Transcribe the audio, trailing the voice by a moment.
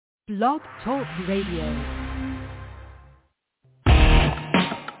Blog Talk Radio.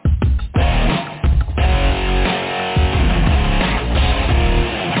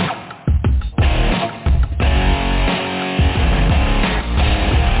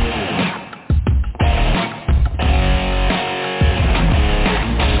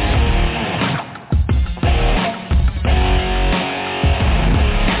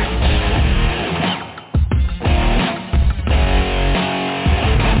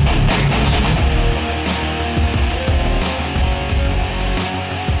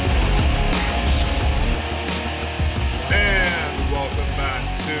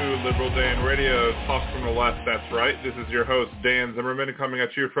 This is your host, Dan Zimmerman, coming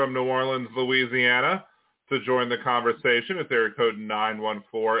at you from New Orleans, Louisiana. To join the conversation, it's area code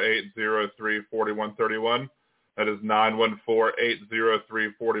 914-803-4131. That is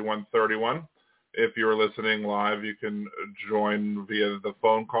 914-803-4131. If you're listening live, you can join via the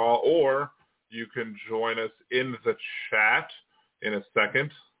phone call, or you can join us in the chat in a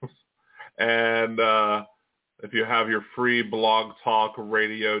second. And if you have your free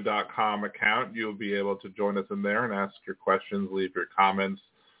blogtalkradio.com account, you'll be able to join us in there and ask your questions, leave your comments,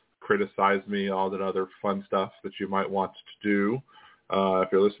 criticize me, all that other fun stuff that you might want to do.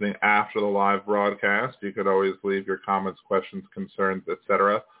 If you're listening after the live broadcast, you could always leave your comments, questions, concerns,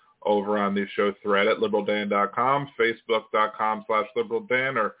 etc. over on the show thread at liberaldan.com,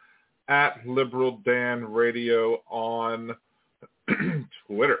 facebook.com/liberaldan, or at liberaldanradio on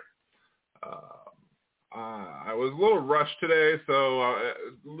Twitter. I was a little rushed today, so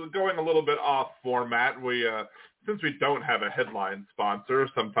going a little bit off format. Since we don't have a headline sponsor,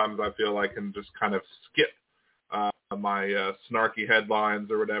 sometimes I feel I can just kind of skip my snarky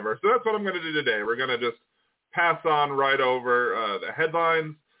headlines or whatever. So that's what I'm going to do today. We're going to just pass on right over the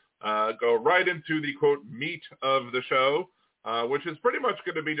headlines, go right into the, quote, meat of the show, which is pretty much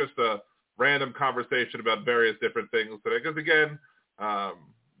going to be just a random conversation about various different things today. Because, again,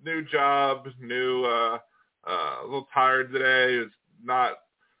 new job, a little tired today. It's not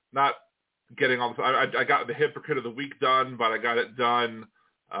getting all this. I got the Hypocrite of the Week done, but I got it done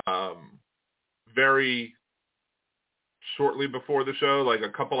very shortly before the show, like a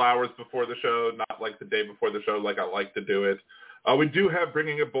couple hours before the show, not like the day before the show like I like to do it. We do have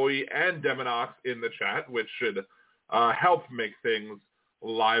Bringing a Boy and Demonox in the chat, which should help make things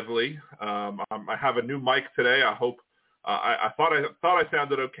lively. I have a new mic today. I hope. I thought I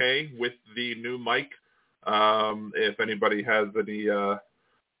sounded okay with the new mic. If anybody has any, so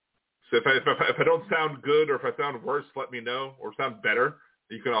if I don't sound good or if I sound worse, let me know, or sound better.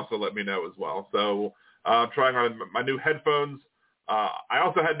 You can also let me know as well. So I'm trying on my new headphones. I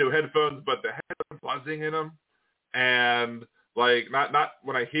also had new headphones, but the headphones buzzing in them, and like not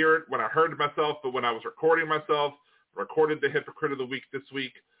when I hear it, when I heard myself, but when I was recording myself, recorded the Hypocrite of the Week this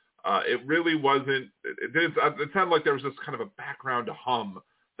week. It really wasn't. It sounded like there was this kind of a background hum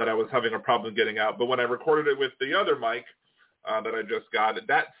that I was having a problem getting out. But when I recorded it with the other mic that I just got,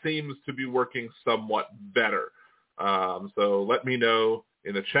 that seems to be working somewhat better. So let me know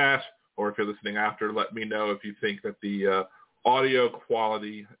in the chat, or if you're listening after, let me know if you think that the audio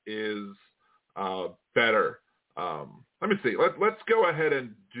quality is better. Let me see. Let's go ahead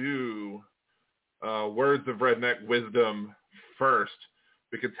and do Words of Redneck Wisdom first.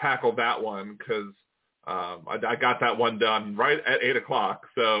 We could tackle that one because I got that one done right at 8 o'clock.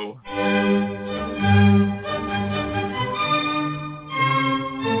 So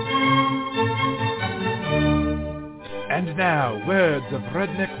and now, Words of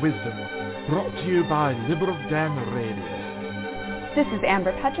Redneck Wisdom, brought to you by Liberal Dan Radio. This is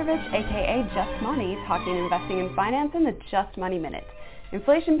Amber Petrovich, a.k.a. Just Money, talking investing and finance in the Just Money Minute.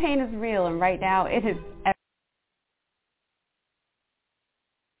 Inflation pain is real, and right now it is...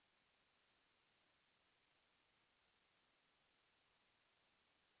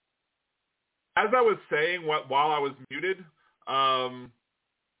 As I was saying while I was muted, because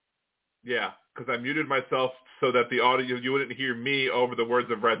I muted myself so that the audio, you wouldn't hear me over the Words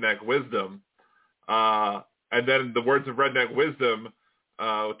of Redneck Wisdom. And then the Words of Redneck Wisdom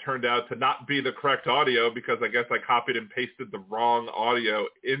turned out to not be the correct audio because I guess I copied and pasted the wrong audio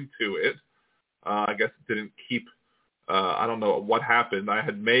into it. I guess it didn't keep, I don't know what happened. I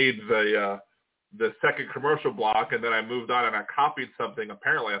had made the second commercial block, and then I moved on and I copied something.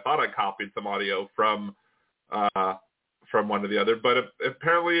 Apparently, I thought I copied some audio from one or the other, but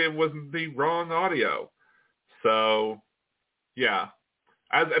apparently it wasn't the wrong audio. So, yeah.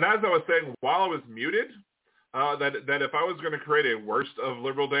 As I was saying while I was muted, that if I was going to create a worst of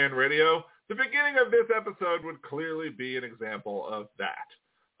Liberal Dan Radio, the beginning of this episode would clearly be an example of that.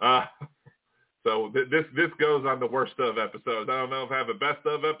 So this goes on the worst of episodes. I don't know if I have a best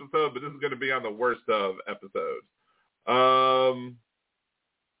of episode, but this is going to be on the worst of episode.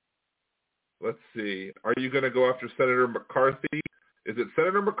 Let's see. Are you going to go after Senator McCarthy? Is it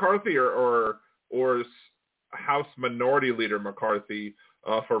Senator McCarthy or House Minority Leader McCarthy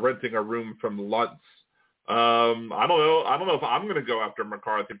for renting a room from Luntz? I don't know. I don't know if I'm going to go after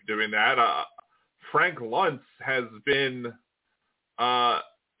McCarthy for doing that. Frank Luntz has been,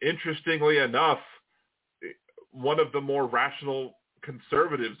 interestingly enough, one of the more rational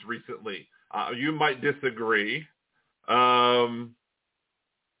conservatives recently. You might disagree that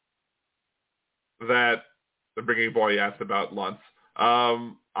the Bringing Boy asked about Luntz.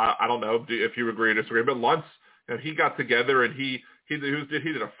 I don't know if you agree or disagree, but Luntz, he got together and he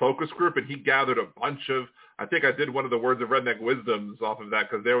did a focus group, and he gathered a bunch of, I think I did one of the Words of Redneck Wisdoms off of that,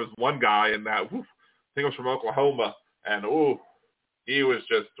 because there was one guy in that, I think it was from Oklahoma, and he was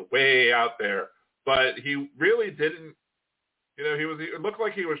just way out there. But he really didn't, it looked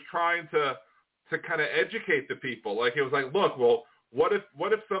like he was trying to kind of educate the people. Like, it was like, look, well, what if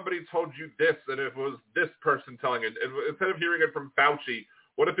somebody told you this, and it was this person telling it, and instead of hearing it from Fauci,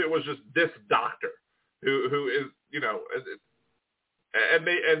 what if it was just this doctor who is,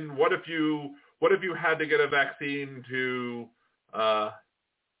 and what if you had to get a vaccine to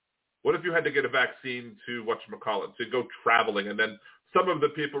whatchamacallit, to go traveling, and then some of the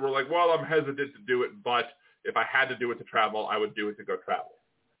people were like, well, I'm hesitant to do it, but if I had to do it to travel, I would do it to go travel.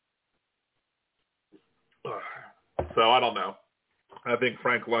 So I don't know. I think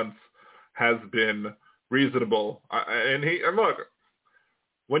Frank Luntz has been reasonable, and look,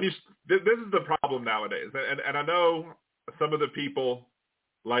 this is the problem nowadays, and I know some of the people,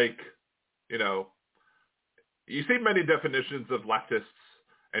 like, you see many definitions of leftists,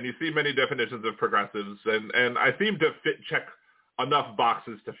 and you see many definitions of progressives, and I seem to check enough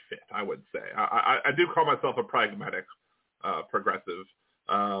boxes to fit, I would say. I do call myself a pragmatic progressive,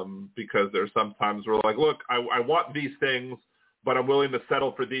 because there's sometimes we're like, look, I want these things, but I'm willing to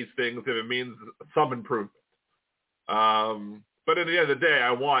settle for these things if it means some improvement. But at the end of the day,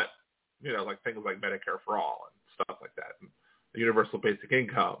 I want, like things like Medicare for all and stuff like that, and the universal basic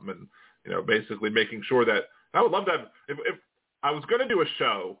income, and, basically making sure that I would love to have, if I was going to do a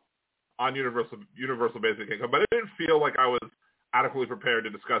show on universal basic income, but I didn't feel like I was adequately prepared to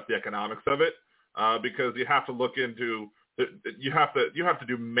discuss the economics of it, because you have to look into, you have to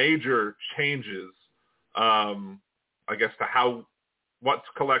do major changes, I guess, to what's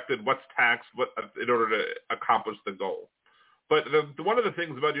collected, what's taxed, in order to accomplish the goal. But one of the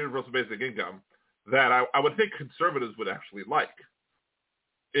things about universal basic income that I would think conservatives would actually like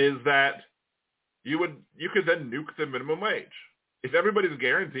is that you could then nuke the minimum wage. If everybody's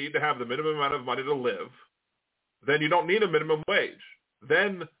guaranteed to have the minimum amount of money to live, then you don't need a minimum wage.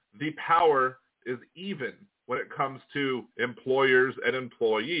 Then the power is even when it comes to employers and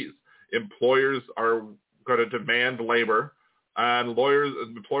employees. Employers are going to demand labor, and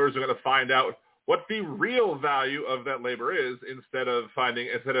employers are going to find out what the real value of that labor is, instead of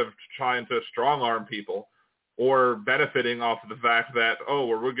trying to strong arm people or benefiting off of the fact that,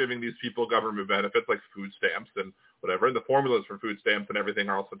 we're giving these people government benefits like food stamps and whatever. And the formulas for food stamps and everything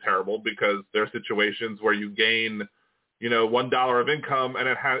are also terrible, because there are situations where you gain, $1 of income,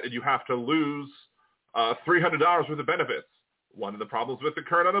 and you have to lose $300 worth of benefits. One of the problems with the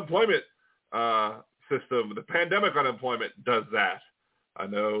current unemployment system, the pandemic unemployment, does that. I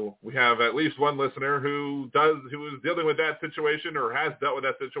know we have at least one listener who is dealing with that situation, or has dealt with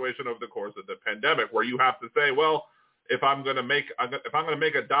that situation over the course of the pandemic, where you have to say, well, if I'm going to make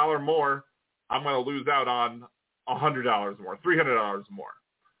 $1 more, I'm going to lose out on $100 more, $300 more.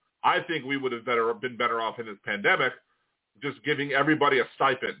 I think we would have been better off in this pandemic just giving everybody a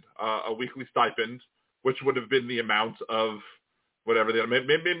stipend, a weekly stipend, which would have been the amount of whatever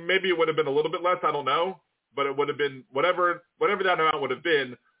maybe it would have been a little bit less, I don't know. But it would have been whatever that amount would have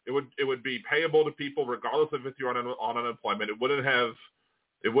been. It would be payable to people regardless of if you're on unemployment. It wouldn't have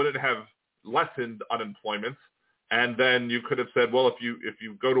lessened unemployment. And then you could have said, well, if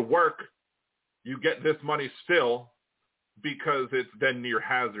you go to work, you get this money still, because it's then near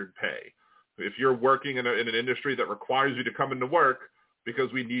hazard pay. If you're working in an industry that requires you to come into work because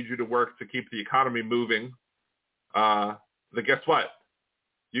we need you to work to keep the economy moving, then guess what?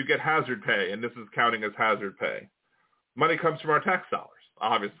 You get hazard pay, and this is counting as hazard pay. Money comes from our tax dollars,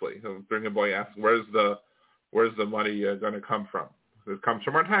 obviously. So Bringing Boy asks, where's the money going to come from? It comes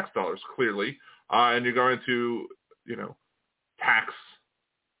from our tax dollars, clearly, and you're going to, tax.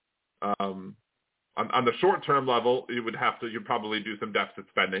 On the short-term level, you'd probably do some deficit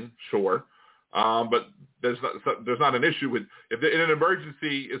spending, sure. But there's not an issue with in an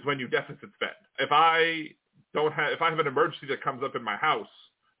emergency is when you deficit spend. If I have an emergency that comes up in my house,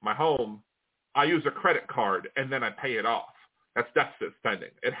 my home, I use a credit card and then I pay it off. That's deficit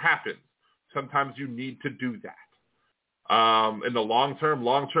spending. It happens. Sometimes you need to do that. In the long-term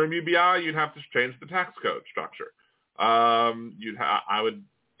UBI, you'd have to change the tax code structure. But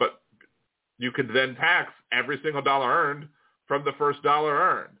you could then tax every single dollar earned from the first dollar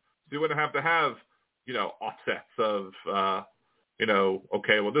earned. So you wouldn't have to have, offsets of, you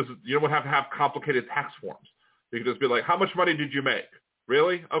don't have to have complicated tax forms. You can just be like, how much money did you make?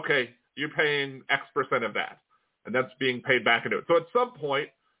 Really? Okay, you're paying X percent of that, and that's being paid back into it. So at some point,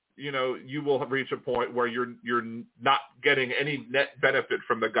 you will reach a point where you're not getting any net benefit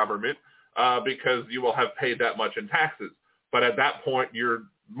from the government because you will have paid that much in taxes. But at that point, you're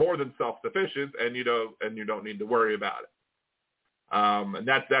more than self-sufficient, and you don't need to worry about it. And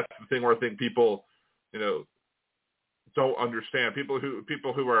that's the thing where I think people, don't understand. People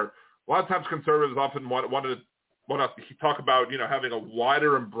who are a lot of times conservatives often want to talk about having a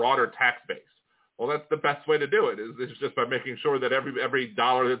wider and broader tax base. Well, that's the best way to do it. Is just by making sure that every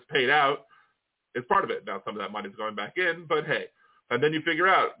dollar that's paid out is part of it. Now, some of that money is going back in, but hey, and then you figure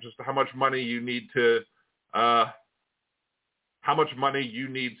out just how much money you need to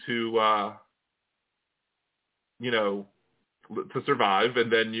to survive,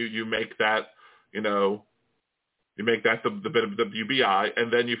 and then you make that the bit of the UBI,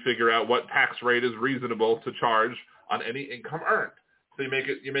 and then you figure out what tax rate is reasonable to charge on any income earned. So you make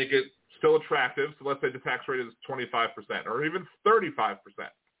it still attractive. So let's say the tax rate is 25% or even 35%.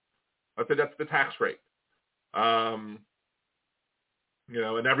 Let's say that's the tax rate. And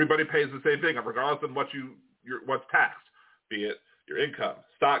everybody pays the same thing, regardless of what's taxed, be it your income,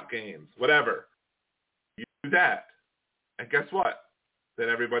 stock gains, whatever. You do that, and guess what? Then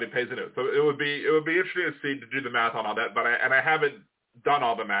everybody pays into it. So it would be interesting to see, to do the math on all that, but I haven't done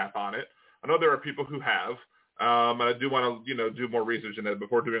all the math on it. I know there are people who have, and I do want to do more research in it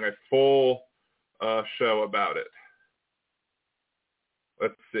before doing a full show about it.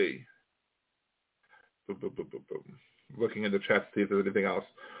 Let's see. Boom, boom, boom, boom, boom. Looking in the chat to see if there's anything else.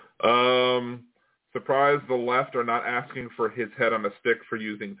 Surprised the left are not asking for his head on a stick for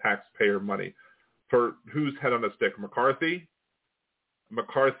using taxpayer money. For whose head on a stick? McCarthy.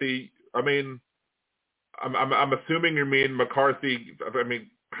 I mean, I'm assuming you mean McCarthy. I mean,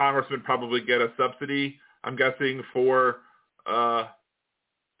 Congress would probably get a subsidy, I'm guessing, for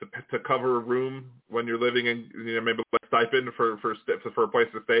to cover a room when you're living in, maybe a stipend for a place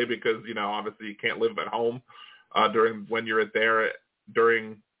to stay, because obviously you can't live at home when you're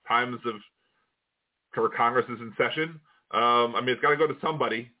during times where Congress is in session. I mean, it's got to go to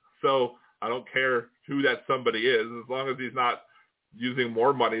somebody. So I don't care who that somebody is, as long as he's not using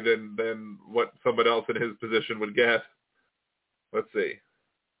more money than what somebody else in his position would get. Let's see.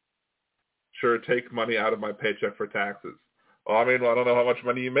 Sure, take money out of my paycheck for taxes. Well, I mean, I don't know how much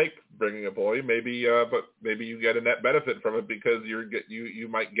money you make bringing a boy. Maybe, but maybe you get a net benefit from it because you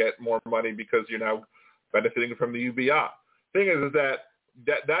might get more money because you're now benefiting from the UBI. Thing is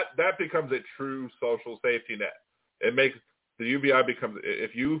that becomes a true social safety net. It makes the UBI becomes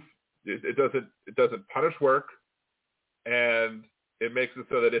it doesn't punish work, and it makes it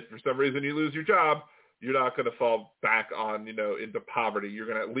so that if for some reason you lose your job, you're not going to fall back on into poverty. You're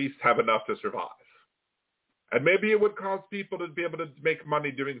going to at least have enough to survive. And maybe it would cause people to be able to make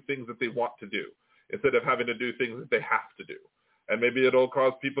money doing things that they want to do instead of having to do things that they have to do. And maybe it'll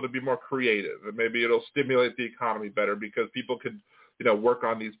cause people to be more creative, and maybe it'll stimulate the economy better because people could, work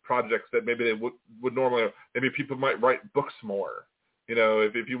on these projects that maybe they would normally. Maybe people might write books more.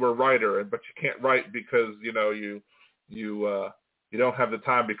 If you were a writer, but you can't write because you don't have the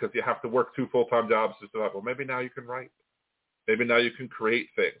time because you have to work 2 full-time jobs to survive. Well, maybe now you can write. Maybe now you can create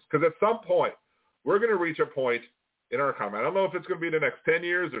things. Because at some point, we're going to reach a point in our economy. I don't know if it's going to be the next 10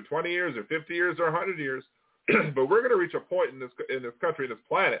 years or 20 years or 50 years or 100 years, but we're going to reach a point in this country, in this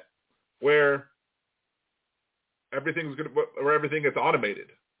planet, where everything is automated,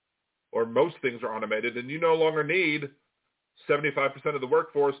 or most things are automated, and you no longer need 75% of the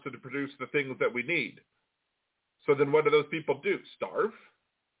workforce to produce the things that we need. So then what do those people do? Starve?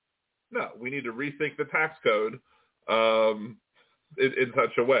 No, we need to rethink the tax code in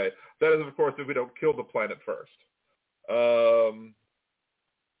such a way. That is, of course, if we don't kill the planet first. So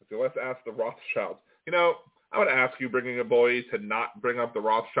let's ask the Rothschilds. I would ask you, bringing a boy, to not bring up the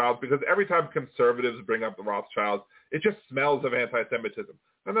Rothschilds, because every time conservatives bring up the Rothschilds, it just smells of anti-Semitism.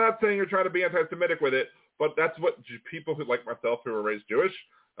 I'm not saying you're trying to be anti-Semitic with it, but that's what people who, like myself, who were raised Jewish,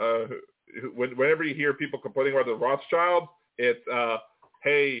 whenever you hear people complaining about the Rothschilds, it's,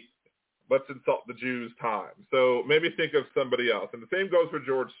 hey, let's insult the Jews time. So maybe think of somebody else. And the same goes for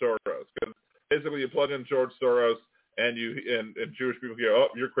George Soros, because basically you plug in George Soros and Jewish people go, oh,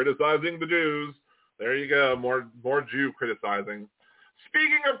 you're criticizing the Jews. There you go, more Jew criticizing.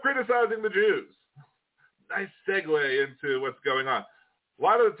 Speaking of criticizing the Jews, nice segue into what's going on. A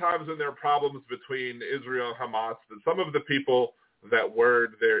lot of the times when there are problems between Israel and Hamas, some of the people that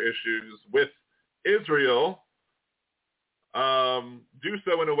word their issues with Israel do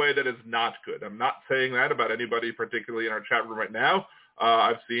so in a way that is not good. I'm not saying that about anybody particularly in our chat room right now.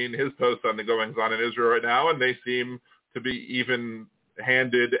 I've seen his posts on the goings-on in Israel right now, and they seem to be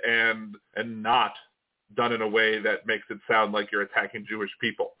even-handed and not done in a way that makes it sound like you're attacking Jewish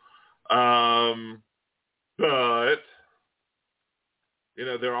people. But,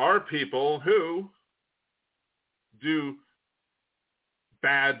 there are people who do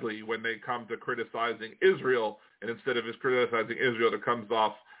badly when they come to criticizing Israel, and instead of just criticizing Israel, it comes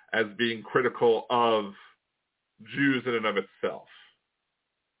off as being critical of Jews in and of itself.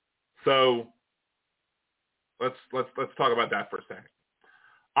 So let's talk about that for a second.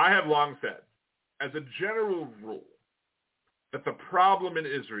 I have long said, as a general rule, that the problem in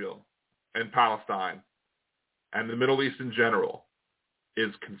Israel and Palestine and the Middle East in general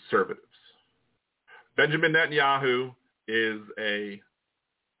is conservatives. Benjamin Netanyahu is a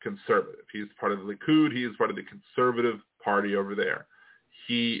conservative. He's part of the Likud. He is part of the conservative party over there.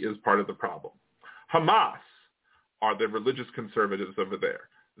 He is part of the problem. Hamas are the religious conservatives over there.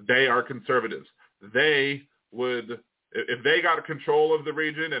 They are conservatives. They would, if they got control of the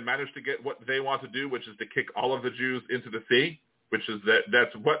region and managed to get what they want to do, which is to kick all of the Jews into the sea, which is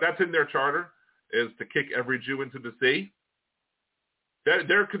that's in their charter, is to kick every Jew into the sea. They're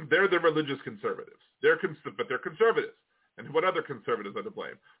the religious conservatives. But they're conservatives. And what other conservatives are to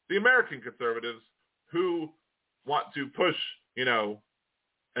blame? The American conservatives who want to push, a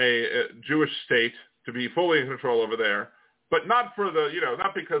Jewish state to be fully in control over there, but not for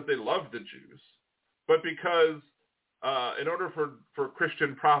not because they love the Jews, but because in order for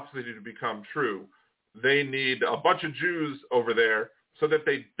Christian prophecy to become true, they need a bunch of Jews over there so that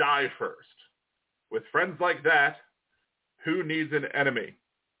they die first. With friends like that, who needs an enemy?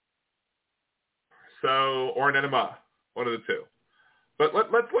 Or an enema, one of the two. But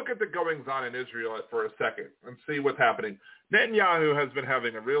let's look at the goings-on in Israel for a second and see what's happening. Netanyahu has been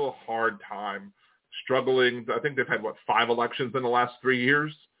having a real hard time struggling. I think they've had, 5 elections in the last 3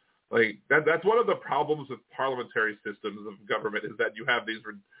 years? That's one of the problems with parliamentary systems of government, is that you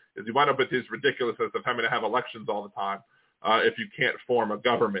wind up with these ridiculousness of having to have elections all the time if you can't form a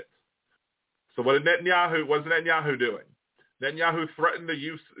government. So what's Netanyahu doing? Netanyahu threatened the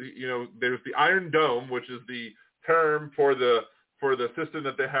use, there's the Iron Dome, which is the term for the system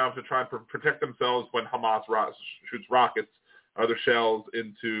that they have to try and protect themselves when Hamas shoots rockets or other shells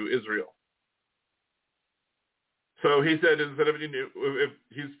into Israel. So he said if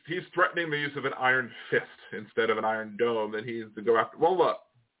he's threatening the use of an iron fist instead of an iron dome, then he's to go after. Well, look,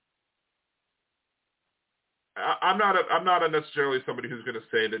 I'm not necessarily somebody who's going to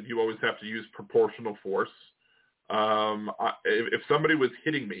say that you always have to use proportional force. If somebody was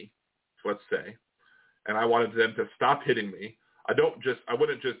hitting me, let's say, and I wanted them to stop hitting me, I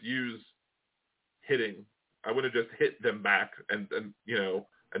wouldn't just use hitting. I wouldn't just hit them back and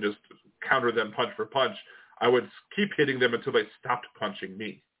just counter them punch for punch. I would keep hitting them until they stopped punching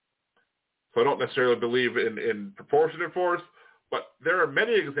me. So I don't necessarily believe in proportionate force, but there are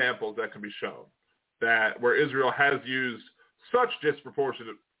many examples that can be shown where Israel has used such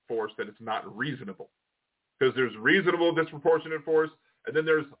disproportionate force that it's not reasonable. Because there's reasonable disproportionate force, and then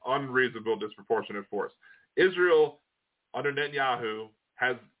there's unreasonable disproportionate force. Israel, under Netanyahu,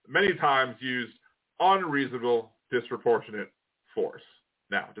 has many times used unreasonable disproportionate force.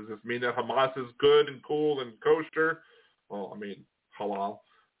 Now, does this mean that Hamas is good and cool and kosher? Well, halal.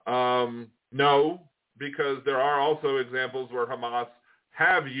 No, because there are also examples where Hamas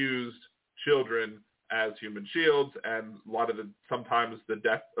have used children as human shields, and sometimes the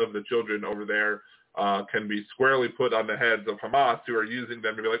death of the children over there can be squarely put on the heads of Hamas, who are using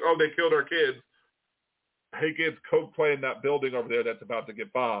them to be like, oh, they killed our kids. Hey, kids, play in that building over there that's about to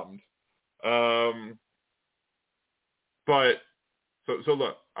get bombed. So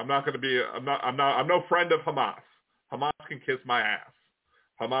look, I'm no friend of Hamas. Hamas can kiss my ass.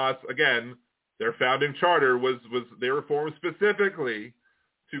 Hamas, again, their founding charter they were formed specifically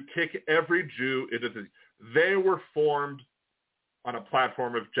to kick every Jew into the. They were formed on a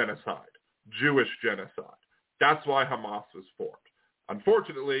platform of genocide. Jewish genocide. That's why Hamas was formed.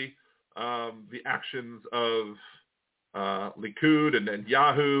 Unfortunately, the actions of Likud and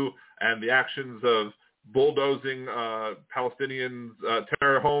Netanyahu and the actions of bulldozing Palestinians'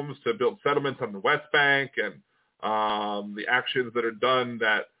 terror homes to build settlements on the West Bank, and the actions that are done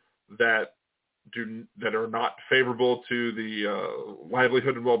that are not favorable to the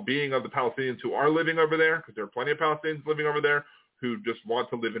livelihood and well-being of the Palestinians who are living over there, because there are plenty of Palestinians living over there who just want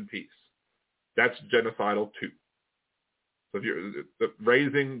to live in peace. That's genocidal too. So if you're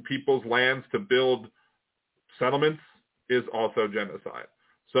raising people's lands to build settlements is also genocide.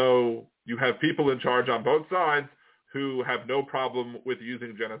 So you have people in charge on both sides who have no problem with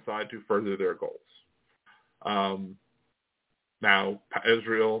using genocide to further their goals. Now,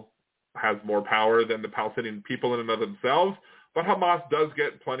 Israel has more power than the Palestinian people in and of themselves, but Hamas does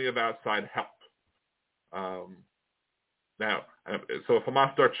get plenty of outside help. Now, so if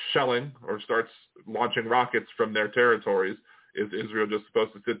Hamas starts shelling or starts launching rockets from their territories, is Israel just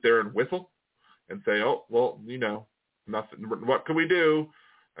supposed to sit there and whistle and say, oh, well, nothing, what can we do?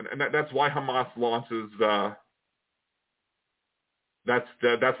 And that's why Hamas launches,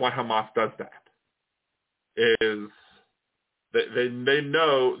 that's why Hamas does that, is they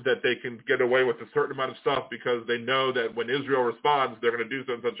know that they can get away with a certain amount of stuff because they know that when Israel responds, they're going to do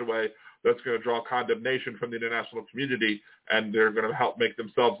so in such a way that's going to draw condemnation from the international community, and they're going to help make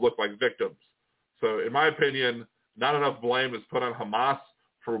themselves look like victims. So in my opinion, not enough blame is put on Hamas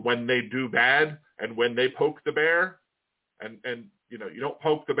for when they do bad and when they poke the bear. And you don't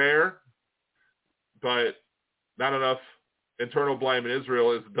poke the bear, but not enough internal blame in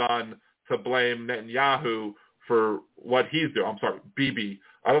Israel is done to blame Netanyahu for what he's doing. I'm sorry, Bibi.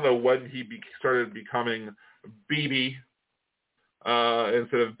 I don't know when he started becoming Bibi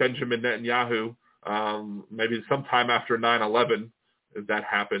instead of Benjamin Netanyahu. Maybe sometime after 9/11 that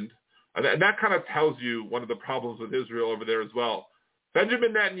happened. And that kind of tells you one of the problems with Israel over there as well.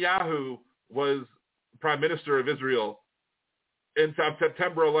 Benjamin Netanyahu was Prime Minister of Israel in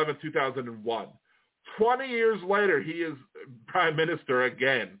September 11, 2001. 20 years later, he is Prime Minister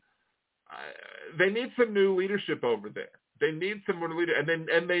again. They need some new leadership over there. They need some more leadership,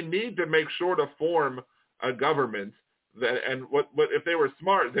 and they need to make sure to form a government that. And what if they were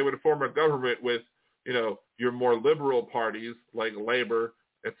smart, they would form a government with your more liberal parties like Labor,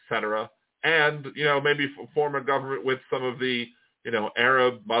 etc., and maybe form a government with some of the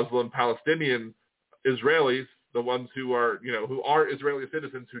Arab, Muslim, Palestinian Israelis, the ones who are Israeli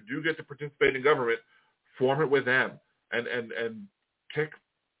citizens who do get to participate in government. Form it with them and kick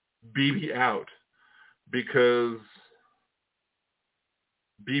Bibi out, because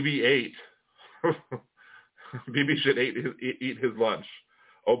Bibi ate. Bibi should eat his lunch.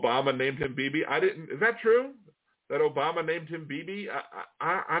 Obama named him Bibi. Is that true? That Obama named him Bibi?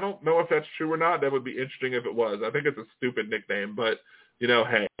 I don't know if that's true or not. That would be interesting if it was. I think it's a stupid nickname, but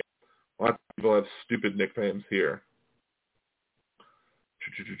hey, lots of people have stupid nicknames here.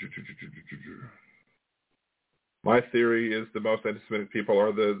 My theory is the most anti-Semitic people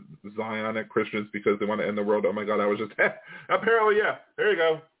are the Zionic Christians because they want to end the world. Oh my God, I was just apparently, yeah. There you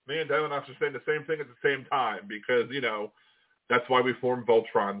go. Me and Devin are saying the same thing at the same time because that's why we form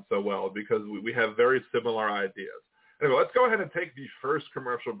Voltron so well, because we have very similar ideas. Anyway, let's go ahead and take the first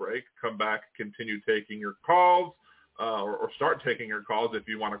commercial break. Come back, continue taking your calls, or start taking your calls if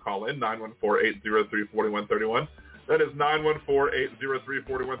you want to call in, 914-803-4131. That is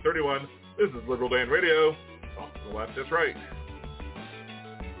 914-803-4131. This is Liberal Dan Radio. Off to the left, that's right.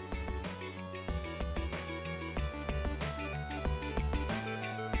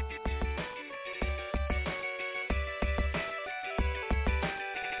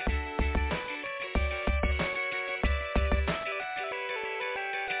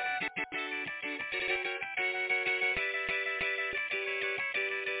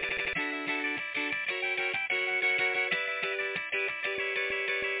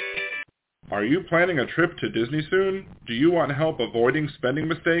 Are you planning a trip to Disney soon? Do you want help avoiding spending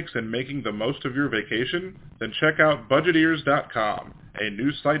mistakes and making the most of your vacation? Then check out budgeteers.com, a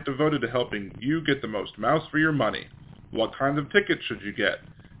new site devoted to helping you get the most mouse for your money. What kinds of tickets should you get?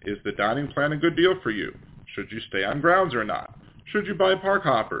 Is the dining plan a good deal for you? Should you stay on grounds or not? Should you buy park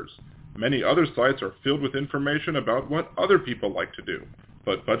hoppers? Many other sites are filled with information about what other people like to do,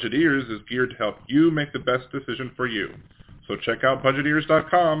 but Budgeteers is geared to help you make the best decision for you. So check out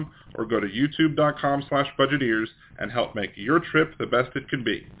budgeteers.com or go to youtube.com/budgeteers and help make your trip the best it can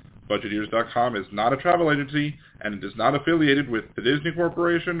be. Budgeteers.com is not a travel agency and it is not affiliated with the Disney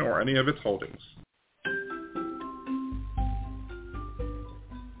Corporation or any of its holdings.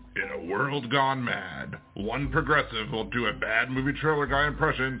 In a world gone mad, one progressive will do a bad movie trailer guy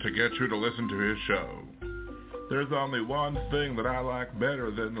impression to get you to listen to his show. There's only one thing that I like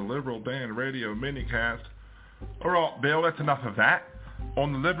better than the Liberal Dan Radio minicast. All right, Bill, that's enough of that.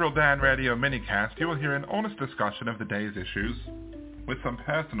 On the Liberal Dan Radio minicast, you will hear an honest discussion of the day's issues, with some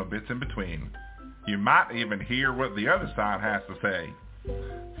personal bits in between. You might even hear what the other side has to say,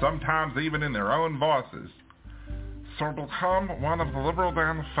 sometimes even in their own voices. So become one of the Liberal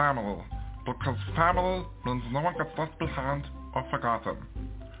Dan family, because family means no one gets left behind or forgotten.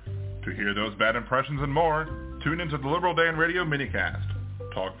 To hear those bad impressions and more, tune into the Liberal Dan Radio minicast.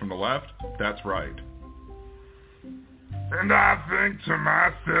 Talk from the left, that's right. And I think to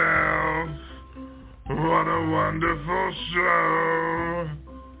myself, what a wonderful show.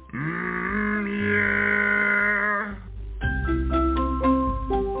 Yeah.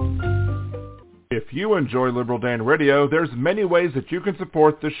 If you enjoy Liberal Dan Radio, there's many ways that you can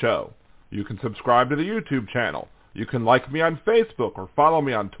support the show. You can subscribe to the YouTube channel. You can like me on Facebook or follow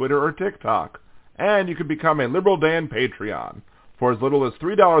me on Twitter or TikTok. And you can become a Liberal Dan Patreon. For as little as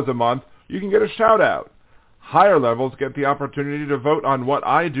 $3 a month, you can get a shout-out. Higher levels get the opportunity to vote on what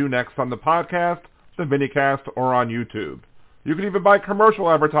I do next on the podcast, the minicast, or on YouTube. You can even buy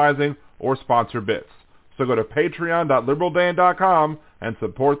commercial advertising or sponsor bits. So go to patreon.liberaldan.com and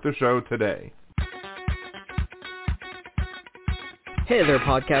support the show today. Hey there,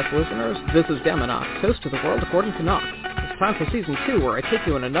 podcast listeners. This is Deminox, host of The World According to Knox. It's time for Season 2, where I take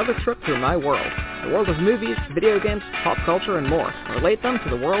you on another trip through my world. The world of movies, video games, pop culture, and more. Relate them to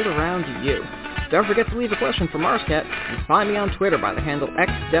the world around you. Don't forget to leave a question for Marscat, and find me on Twitter by the handle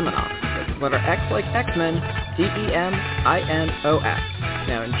XDeminox. That's the letter X like X-Men, DEMINOX.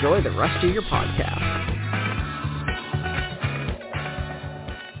 Now enjoy the rest of your podcast.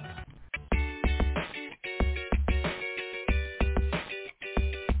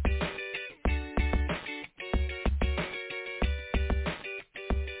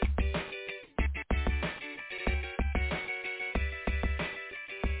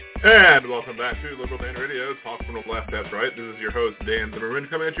 And welcome back to Liberal Dan Radio, Talk from the Left, that's right. This is your host, Dan Zimmerman,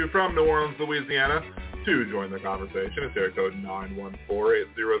 coming at you from New Orleans, Louisiana. To join the conversation, it's area code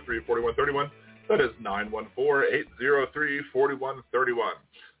 914-803-4131. That is 914-803-4131.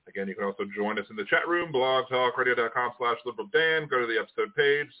 Again, you can also join us in the chat room, blogtalkradio.com/liberaldan. Go to the episode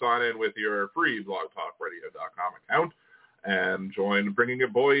page, sign in with your free blogtalkradio.com account, and join Bringing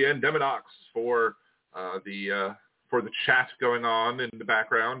It Boy and Deminox for the chat going on in the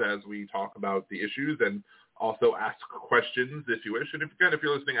background as we talk about the issues and also ask questions if you wish. And if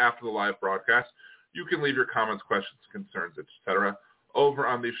you're listening after the live broadcast, you can leave your comments, questions, concerns, etc. over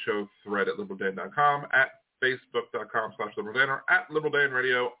on the show thread at liberaldan.com, at facebook.com/liberaldan, or at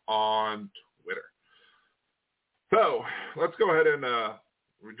liberaldanradio on Twitter. So let's go ahead and,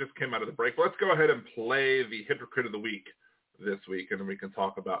 we just came out of the break. Let's go ahead and play the Hypocrite of the Week this week, and then we can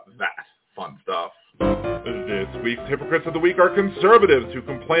talk about that fun stuff. This week's Hypocrites of the Week are conservatives who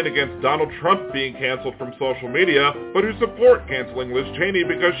complain against Donald Trump being canceled from social media, but who support canceling Liz Cheney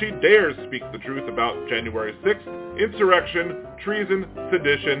because she dares speak the truth about January 6th, insurrection, treason,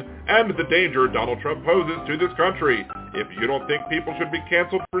 sedition, and the danger Donald Trump poses to this country. If you don't think people should be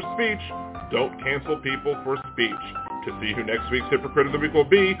canceled for speech, don't cancel people for speech. To see who next week's Hypocrite of the Week will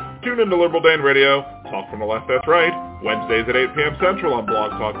be, tune in to Liberal Dan Radio, Talk from the Left, that's right, Wednesdays at 8 p.m. Central on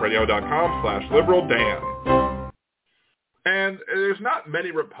blogtalkradio.com/liberaldan. And there's not many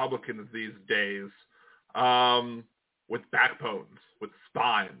Republicans these days with backbones, with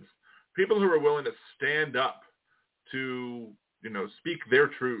spines, people who are willing to stand up to, speak their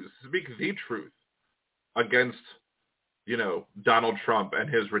truths, speak the truth against, Donald Trump and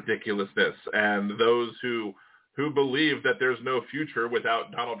his ridiculousness, and those who believe that there's no future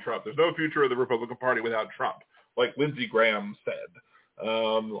without Donald Trump. There's no future of the Republican Party without Trump, like Lindsey Graham said.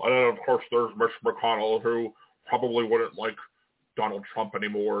 And of course, there's Mitch McConnell, who probably wouldn't like Donald Trump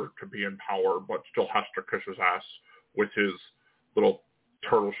anymore to be in power, but still has to kiss his ass with his little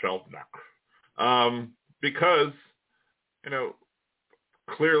turtle shell neck. Because,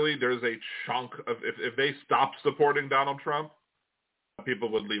 clearly there's a chunk of, if they stopped supporting Donald Trump, people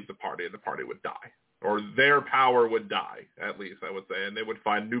would leave the party and the party would die. Or their power would die, at least, I would say, and they would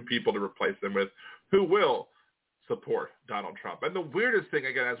find new people to replace them with who will support Donald Trump. And the weirdest thing,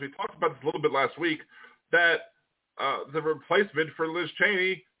 again, as we talked about this a little bit last week, that the replacement for Liz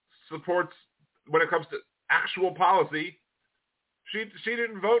Cheney supports, when it comes to actual policy, she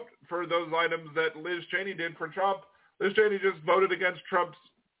didn't vote for those items that Liz Cheney did for Trump. Liz Cheney just voted against Trump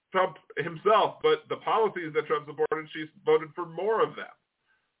himself, but the policies that Trump supported, she voted for more of them.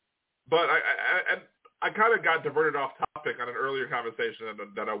 But I kind of got diverted off topic on an earlier conversation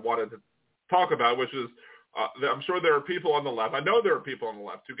that I wanted to talk about, which is I'm sure there are people on the left. I know there are people on the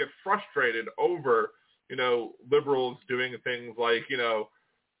left who get frustrated over, liberals doing things like,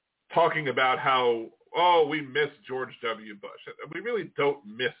 talking about how oh, we miss George W. Bush. We really don't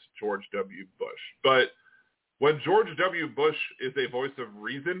miss George W. Bush. But when George W. Bush is a voice of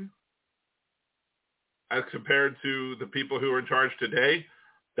reason as compared to the people who are in charge today,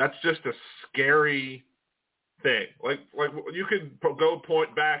 that's just a scary thing. Like you could go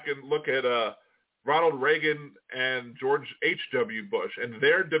point back and look at Ronald Reagan and George H.W. Bush and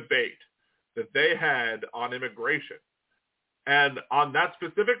their debate that they had on immigration. And on that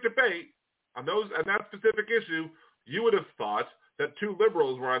specific debate, on that specific issue, you would have thought that two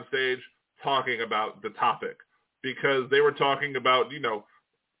liberals were on stage talking about the topic because they were talking about, the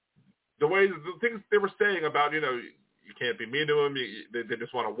things they were saying about, you can't be mean to them. They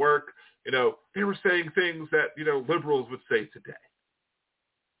just want to work. They were saying things that, liberals would say today.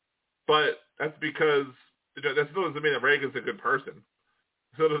 But that's because, that still doesn't mean that Reagan's a good person.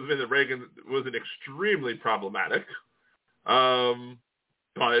 It still doesn't mean that Reagan wasn't extremely problematic.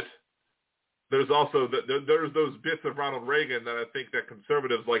 But there's also, there's those bits of Ronald Reagan that I think that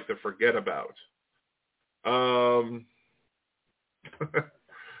conservatives like to forget about.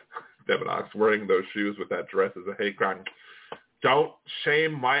 Devinox wearing those shoes with that dress is a hate crime. Don't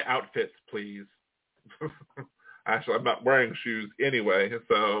shame my outfits, please. Actually, I'm not wearing shoes anyway,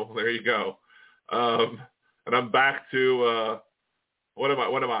 so there you go. And I'm back to, what am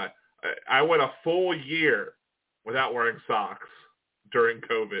I? I went a full year without wearing socks during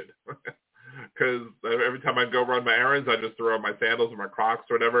COVID. Because every time I go run my errands, I just throw on my sandals or my Crocs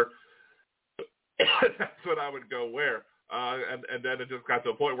or whatever. That's what I would go wear. And then it just got to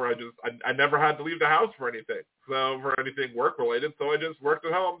a point where I never had to leave the house for anything. So for anything work related. So I just worked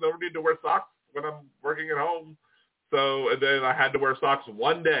at home. Never need to wear socks when I'm working at home. So, and then I had to wear socks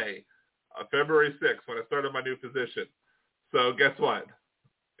one day, February 6th, when I started my new position. So guess what?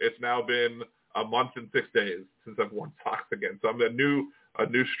 It's now been a month and 6 days since I've worn socks again. So a new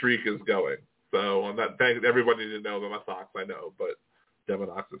streak is going. So on that, everybody needs to know about my socks, I know, but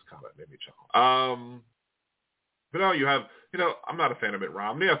Devinox's comment made me chuckle. But no, you have, I'm not a fan of Mitt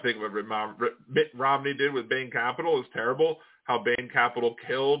Romney. I think what Mitt Romney did with Bain Capital is terrible. How Bain Capital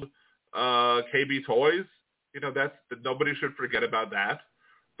killed KB Toys, nobody should forget about that.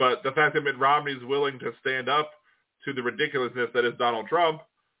 But the fact that Mitt Romney is willing to stand up to the ridiculousness that is Donald Trump,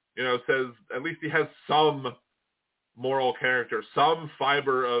 says at least he has some moral character, some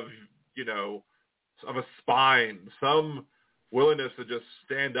fiber of, of a spine, some willingness to just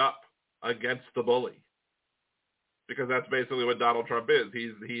stand up against the bully. Because that's basically what Donald Trump is.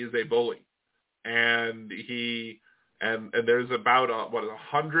 He is a bully. And there's about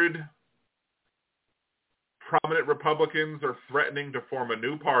 100 prominent Republicans are threatening to form a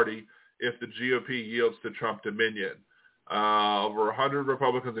new party if the GOP yields to Trump dominion. Over 100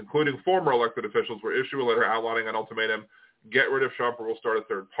 Republicans, including former elected officials, will issue a letter outlining an ultimatum: get rid of Trump or we'll start a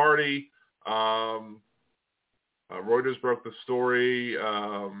third party. Reuters broke the story.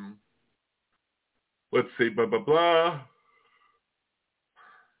 Let's see, blah, blah, blah.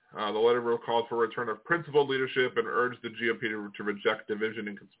 The letter called for a return of principled leadership and urged the GOP to reject division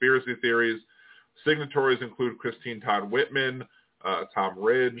and conspiracy theories. Signatories include Christine Todd Whitman, Tom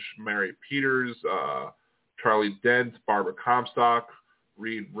Ridge, Mary Peters, Charlie Dent, Barbara Comstock,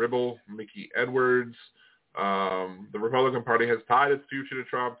 Reed Ribble, Mickey Edwards. The Republican Party has tied its future to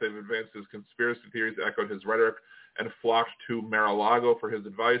Trump. They've advanced his conspiracy theories, echoed his rhetoric, and flocked to Mar-a-Lago for his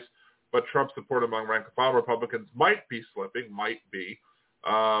advice. But Trump's support among rank-and-file Republicans might be slipping,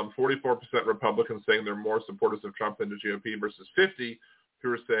 44% Republicans saying they're more supporters of Trump than the GOP versus 50%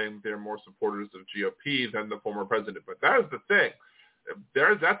 who are saying they're more supporters of GOP than the former president. But that is the thing.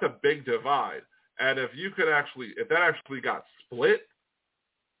 That's a big divide. And if that actually got split,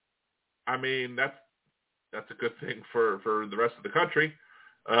 I mean, that's a good thing for the rest of the country.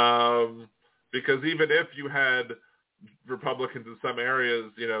 Because even if you had Republicans in some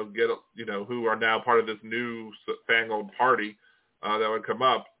areas, who are now part of this new fangled party that would come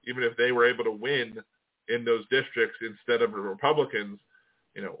up, even if they were able to win in those districts instead of the Republicans,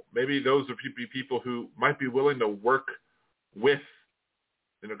 maybe those are people who might be willing to work with,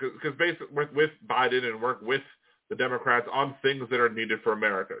 because basically with Biden and work with the Democrats on things that are needed for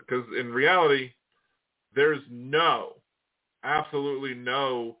America. Because in reality, there's absolutely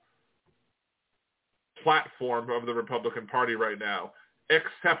no platform of the Republican Party right now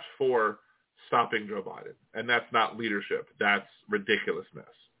except for stopping Joe Biden. And that's not leadership. That's ridiculousness.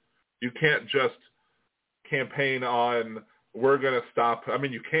 You can't just campaign on, we're going to stop. I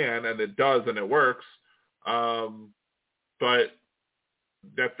mean, you can, and it does, and it works. But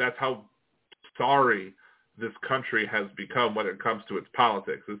that's how sorry this country has become when it comes to its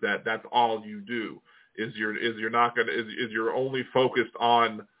politics, is that that's all you do, is you're only focused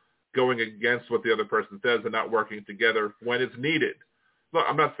on going against what the other person says and not working together when it's needed. Look,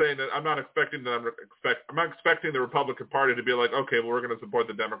 I'm not saying that I'm not expecting the Republican Party to be like, okay, well, we're going to support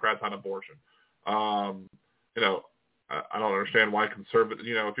the Democrats on abortion. I don't understand why conservative.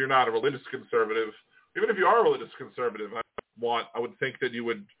 If you're not a religious conservative, even if you are a religious conservative, I would think that you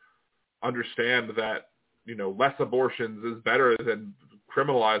would understand that less abortions is better than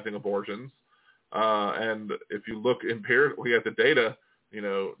criminalizing abortions. And if you look empirically at the data,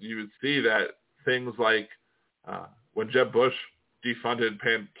 you would see that things like when Jeb Bush defunded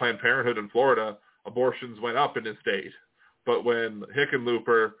Planned Parenthood in Florida, abortions went up in his state. But when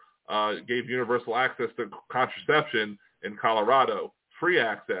Hickenlooper gave universal access to contraception in Colorado, free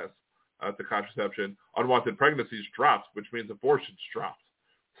access to contraception, unwanted pregnancies dropped, which means abortions dropped.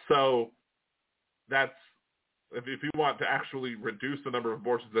 So that's, if you want to actually reduce the number of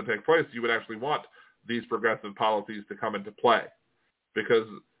abortions that take place, you would actually want these progressive policies to come into play, because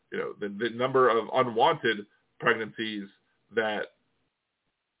the number of unwanted pregnancies that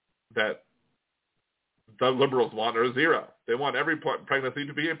the liberals want are zero. They want every pregnancy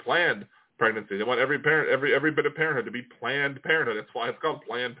to be a planned pregnancy. They want every bit of parenthood to be Planned Parenthood. That's why it's called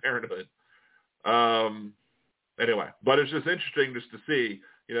Planned Parenthood. Anyway, but it's just interesting just to see,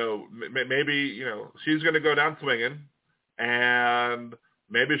 maybe she's going to go down swinging, and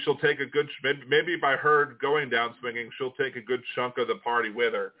maybe she'll take maybe by her going down swinging, she'll take a good chunk of the party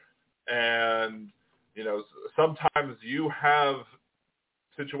with her. And sometimes you have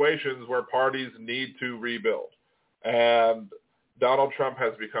situations where parties need to rebuild, and Donald Trump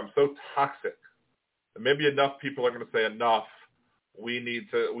has become so toxic that maybe enough people are going to say enough. We need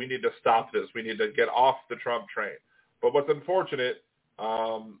to stop this. We need to get off the Trump train. But what's unfortunate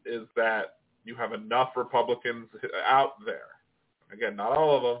is that you have enough Republicans out there. Again, not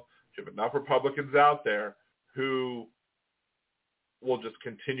all of them. You have enough Republicans out there who will just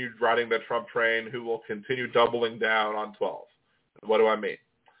continue riding the Trump train, who will continue doubling down on 12. What do I mean?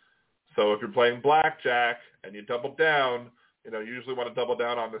 So if you're playing blackjack and you double down, you usually want to double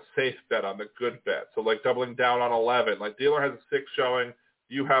down on the safe bet, on the good bet. So like doubling down on 11. Like dealer has a 6 showing,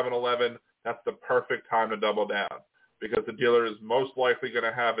 you have an 11. That's the perfect time to double down, because the dealer is most likely going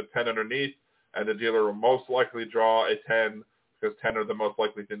to have a 10 underneath, and the dealer will most likely draw a 10, because 10 are the most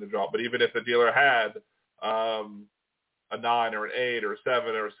likely thing to draw. But even if the dealer had a 9 or an 8 or a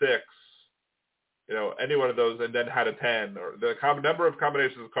 7 or a 6, any one of those, and then had a 10, or the number of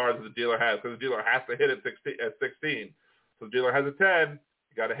combinations of cards that the dealer has, because the dealer has to hit at 16. So the dealer has a 10,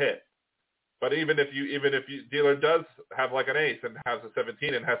 you got to hit. But even if dealer does have like an ace and has a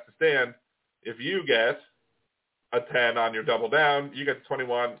 17 and has to stand, if you get a 10 on your double down, you get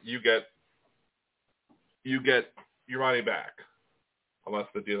 21, you get your money back, unless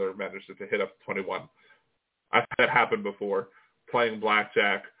the dealer manages to hit up 21. I've had that happen before playing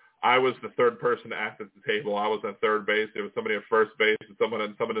blackjack. I was the third person at the table. I was at third base. There was somebody at first base and someone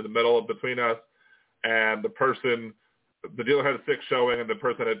in the middle between us. And the dealer had a 6 showing, and the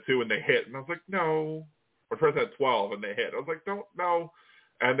person had 2, and they hit. And I was like, no. Or the person had 12, and they hit. I was like, no.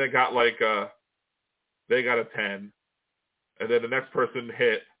 And they got they got a 10. And then the next person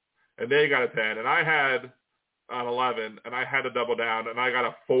hit, and they got a 10. And I had an 11, and I had to double down, and I got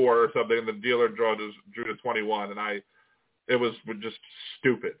a 4 or something, and the dealer drew to 21, and it was just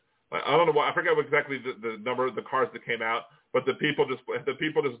stupid. I don't know why. I forget exactly the number of the cards that came out, but if the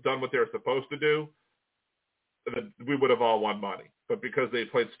people just done what they were supposed to do, we would have all won money. But because they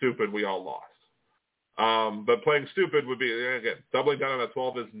played stupid, we all lost. But playing stupid would be, again, doubling down on a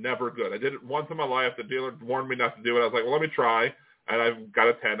 12 is never good. I did it once in my life. The dealer warned me not to do it. I was like, well, let me try. And I got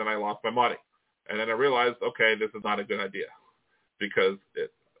a 10, and I lost my money. And then I realized, okay, this is not a good idea, because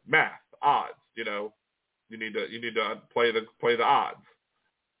it's math, odds. You need to play the odds.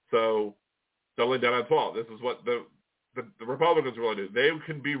 So doubling down on 12. This is what the Republicans really do. They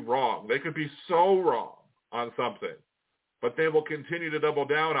can be wrong. They could be so wrong on something, but they will continue to double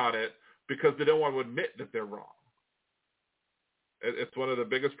down on it because they don't want to admit that they're wrong. It's one of the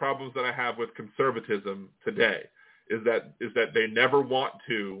biggest problems that I have with conservatism today is that they never want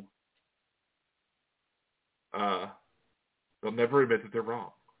to. They'll never admit that they're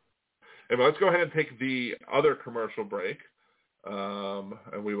wrong. Anyway, let's go ahead and take the other commercial break,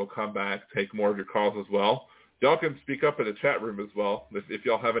 and we will come back, take more of your calls as well. Y'all can speak up in the chat room as well if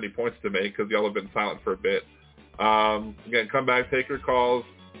y'all have any points to make, because y'all have been silent for a bit. Again, come back, take your calls,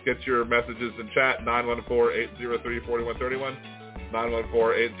 get your messages in chat, 914-803-4131,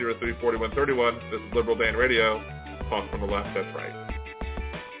 914-803-4131. This is Liberal Dan Radio. Talk from the left, that's right.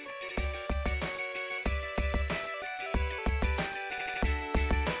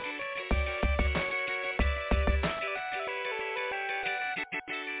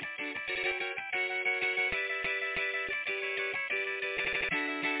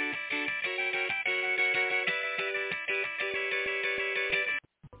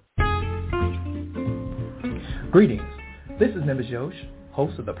 Greetings. This is Nimbus Yosh,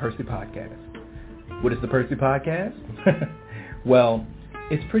 host of the Percy Podcast. What is the Percy Podcast? Well,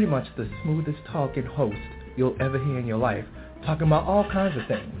 it's pretty much the smoothest talking host you'll ever hear in your life, talking about all kinds of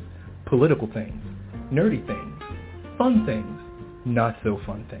things. Political things, nerdy things, fun things, not so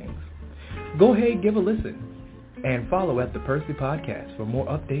fun things. Go ahead, give a listen, and follow at the Percy Podcast for more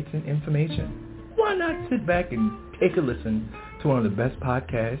updates and information. Why not sit back and take a listen to one of the best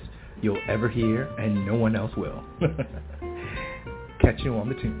podcasts you'll ever hear, and no one else will. Catch you on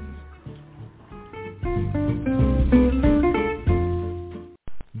the tunes.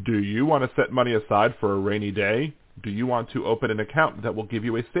 Do you want to set money aside for a rainy day? Do you want to open an account that will give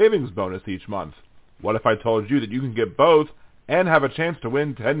you a savings bonus each month? What if I told you that you can get both and have a chance to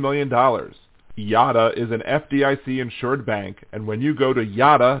win $10 million? YADA is an FDIC-insured bank, and when you go to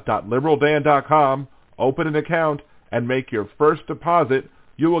yada.liberaldan.com, open an account, and make your first deposit,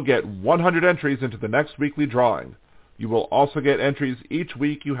 you will get 100 entries into the next weekly drawing. You will also get entries each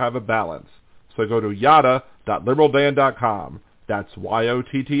week you have a balance. So go to yada.liberaldan.com. That's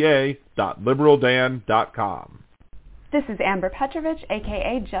YOTTA.liberaldan.com. This is Amber Petrovich,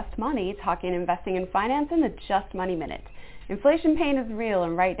 aka Just Money, talking investing and finance in the Just Money Minute. Inflation pain is real,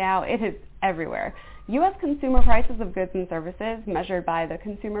 and right now it is everywhere. U.S. consumer prices of goods and services, measured by the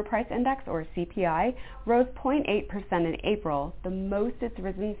Consumer Price Index, or CPI, rose 0.8% in April, the most it's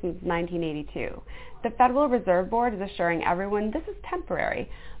risen since 1982. The Federal Reserve Board is assuring everyone this is temporary.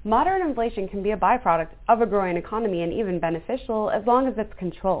 Moderate inflation can be a byproduct of a growing economy and even beneficial as long as it's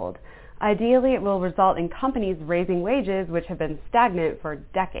controlled. Ideally, it will result in companies raising wages, which have been stagnant for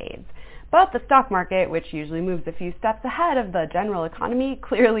decades. But the stock market, which usually moves a few steps ahead of the general economy,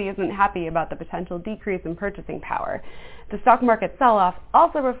 clearly isn't happy about the potential decrease in purchasing power. The stock market sell-off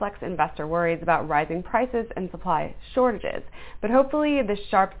also reflects investor worries about rising prices and supply shortages. But hopefully the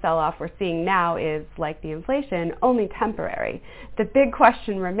sharp sell-off we're seeing now is, like the inflation, only temporary. The big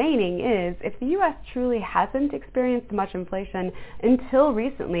question remaining is, if the U.S. truly hasn't experienced much inflation until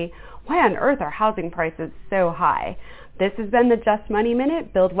recently, why on earth are housing prices so high? This has been the Just Money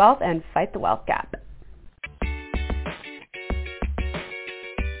Minute. Build wealth and fight the wealth gap.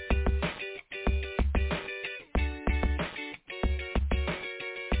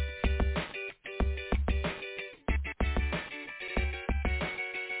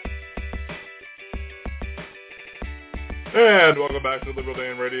 And welcome back to Liberal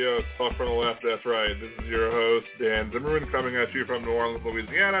Dan Radio. Talk from the left, that's right. This is your host, Dan Zimmerman, coming at you from New Orleans,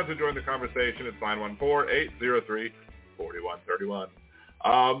 Louisiana. To join the conversation, it's 914-803-4131.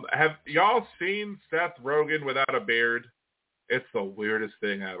 Have y'all seen Seth Rogen without a beard? It's the weirdest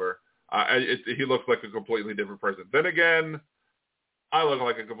thing ever. He looks like a completely different person. Then again, I look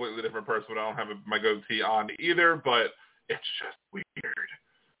like a completely different person when I don't have my goatee on either, but it's just weird.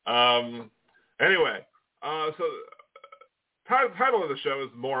 Anyway, so title of the show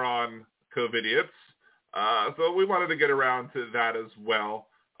is more on covidiots. So we wanted to get around to that as well.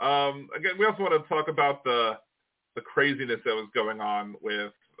 Again, we also want to talk about the craziness that was going on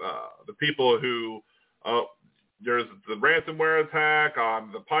with the people who there's the ransomware attack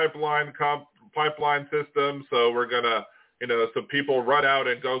on the pipeline system. So we're gonna, so people run out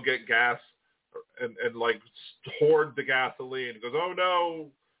and go get gas and like hoard the gasoline. It goes, oh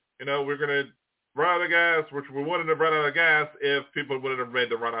no, we're gonna run out of gas, which we wouldn't have run out of gas if people wouldn't have made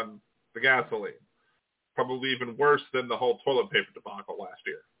the run on the gasoline. Probably even worse than the whole toilet paper debacle last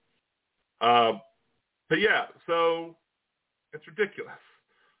year. But yeah, so it's ridiculous.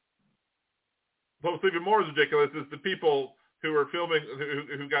 What's even more ridiculous is the people who were filming,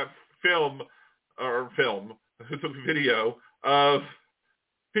 who got who took video of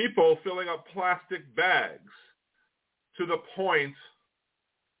people filling up plastic bags to the point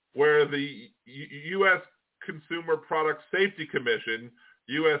where the U.S. Consumer Product Safety Commission,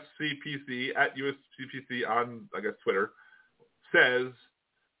 USCPC, at USCPC on, I guess, Twitter, says,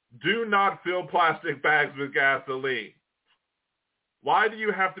 do not fill plastic bags with gasoline. Why do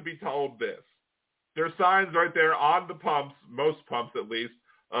you have to be told this? There are signs right there on the pumps, most pumps at least,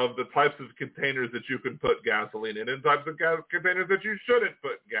 of the types of containers that you can put gasoline in and types of containers that you shouldn't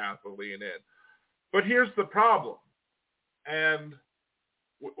put gasoline in. But here's the problem. And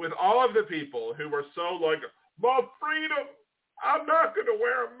with all of the people who were so like, my freedom, I'm not going to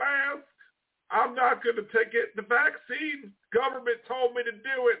wear a mask. I'm not going to take it. The vaccine, government told me to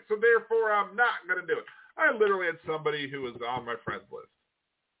do it, so therefore I'm not going to do it. I literally had somebody who was on my friends list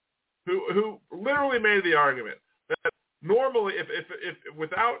who literally made the argument that normally, if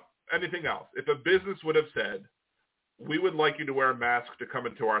without anything else, if a business would have said, we would like you to wear a mask to come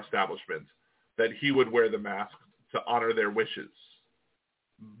into our establishment, that he would wear the mask to honor their wishes.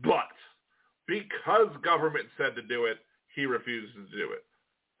 But because government said to do it, he refuses to do it.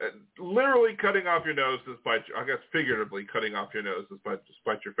 Literally cutting off your nose to spite, I guess figuratively cutting off your nose to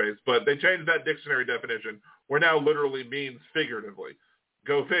spite your face, but they changed that dictionary definition where now literally means figuratively.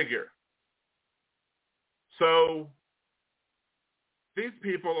 Go figure. So these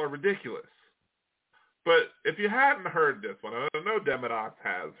people are ridiculous. But if you hadn't heard this one, I know Demonox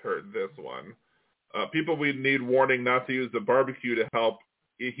has heard this one. People we need warning not to use the barbecue to help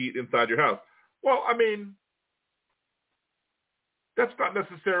heat inside your house. Well, I mean, that's not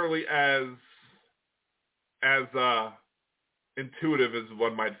necessarily as intuitive as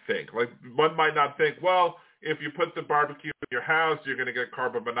one might think. Like, one might not think, well, if you put the barbecue in your house, you're going to get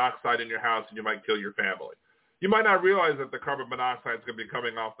carbon monoxide in your house and you might kill your family. You might not realize that the carbon monoxide is going to be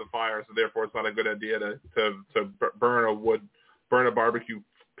coming off the fire, so therefore it's not a good idea to burn a barbecue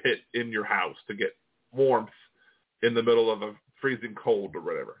pit in your house to get warmth in the middle of a freezing cold or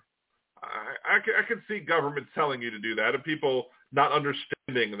whatever. I can see government telling you to do that and people not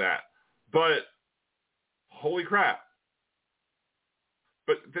understanding that. But holy crap.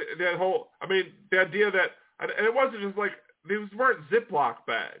 But that whole, I mean, the idea that, and it wasn't just like, these weren't Ziploc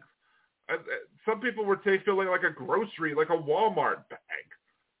bags. Some people were filling like a grocery, like a Walmart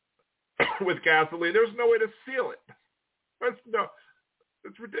bag with gasoline. There's no way to seal it.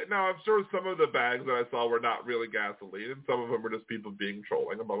 It's ridiculous. Now, I'm sure some of the bags that I saw were not really gasoline, and some of them were just people being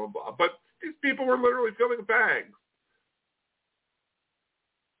trolling and blah, blah, blah. But these people were literally filling bags.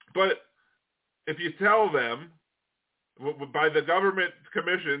 But if you tell them, by the government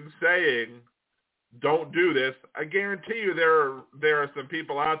commission saying, don't do this, I guarantee you there are some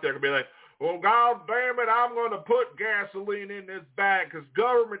people out there going to be like, well, God damn it, I'm going to put gasoline in this bag because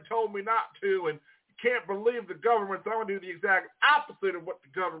government told me not to, and you can't believe the government, so I'm going to do the exact opposite of what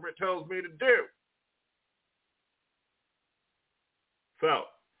the government tells me to do. So,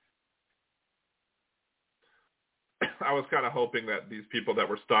 I was kind of hoping that these people that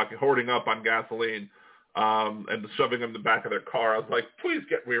were hoarding up on gasoline and shoving them in the back of their car, I was like, please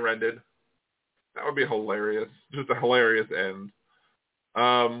get rear-ended. That would be hilarious. Just a hilarious end.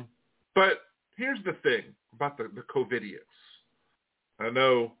 But here's the thing about the covidiots. I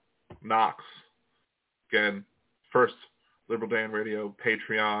know Knox, again, first Liberal Dan Radio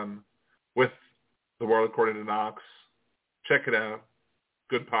Patreon with The World According to Knox. Check it out.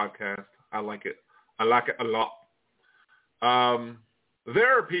 Good podcast. I like it. I like it a lot.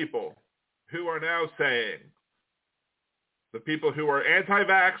 There are people who are now saying, the people who are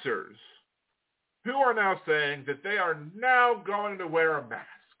anti-vaxxers, who are now saying that they are now going to wear a mask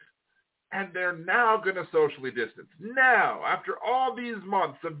and they're now going to socially distance. Now, after all these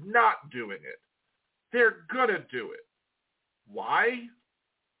months of not doing it, they're going to do it. Why?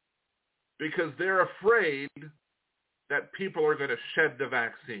 Because they're afraid that people are going to shed the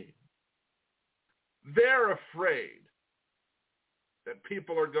vaccine. They're afraid that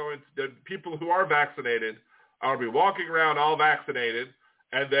people who are vaccinated are going to be walking around all vaccinated,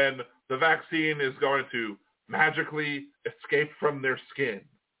 and then the vaccine is going to magically escape from their skin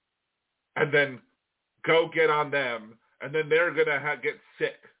and then go get on them, and then they're going to get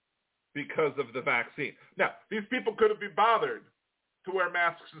sick because of the vaccine. Now, these people couldn't be bothered to wear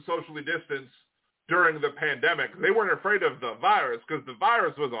masks and socially distance during the pandemic. They weren't afraid of the virus because the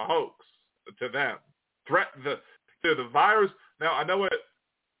virus was a hoax to them. The virus. Now, I know what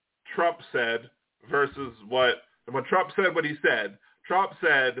Trump said versus when Trump said what he said. Trump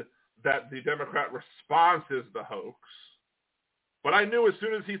said that the Democrat response is the hoax. But I knew as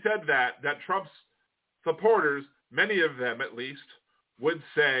soon as he said that Trump's supporters, many of them at least, would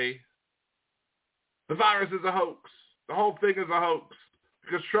say the virus is a hoax. The whole thing is a hoax.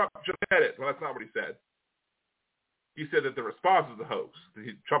 Because Trump just said it. Well, that's not what he said. He said that the response is a hoax.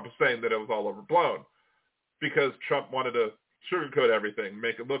 Trump was saying that it was all overblown because Trump wanted to sugarcoat everything,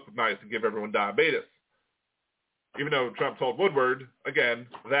 make it look nice, and give everyone diabetes. Even though Trump told Woodward, again,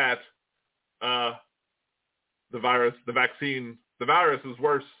 that the virus is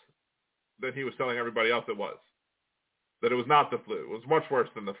worse than he was telling everybody else it was. That it was not the flu. It was much worse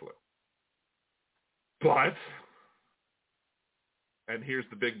than the flu. But, and here's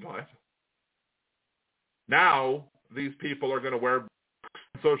the big but, now these people are going to wear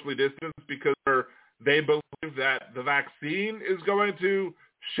socially distanced because they believe that the vaccine is going to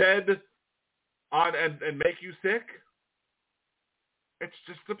shed on and make you sick. It's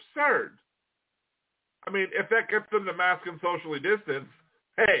just absurd. I mean, if that gets them to mask and socially distance,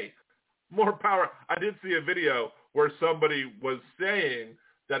 hey, more power. I did see a video where somebody was saying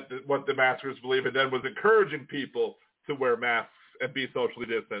that what the maskers believe and then was encouraging people to wear masks and be socially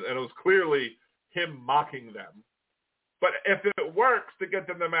distant. And it was clearly him mocking them But if it works to get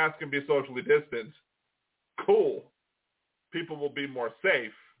them to mask and be socially distanced, cool. People will be more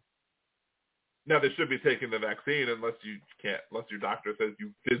safe. Now, they should be taking the vaccine unless your doctor says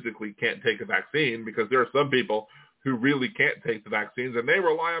you physically can't take a vaccine, because there are some people who really can't take the vaccines, and they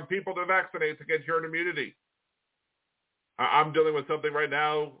rely on people to vaccinate to get herd immunity. I'm dealing with something right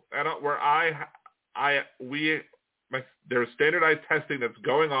now where there's standardized testing that's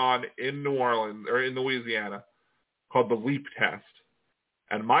going on in New Orleans or in Louisiana called the LEAP test.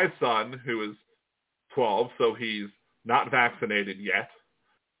 And my son, who is 12, so he's not vaccinated yet,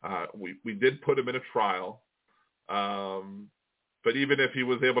 we did put him in a trial. But even if he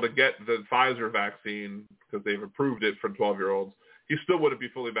was able to get the Pfizer vaccine, because they've approved it for 12-year-olds, he still wouldn't be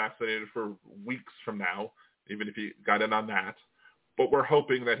fully vaccinated for weeks from now, even if he got in on that. But we're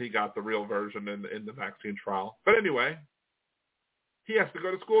hoping that he got the real version in the vaccine trial. But anyway, he has to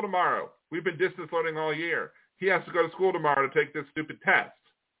go to school tomorrow. We've been distance learning all year. He has to go to school tomorrow to take this stupid test.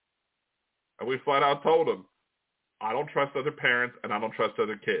 And we flat out told him, I don't trust other parents and I don't trust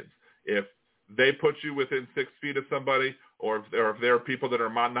other kids. If they put you within 6 feet of somebody, or if there are people that are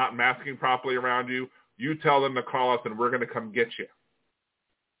not masking properly around you, you tell them to call us and we're going to come get you.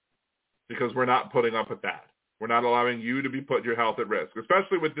 Because we're not putting up with that. We're not allowing you to be put your health at risk,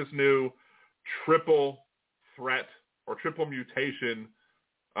 especially with this new triple threat or triple mutation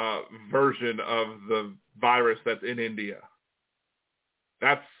version of the virus that's in India.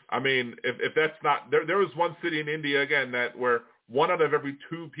 If that's not, there was one city in India, again, where 1 out of every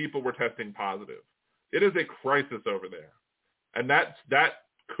 2 people were testing positive. It is a crisis over there. And that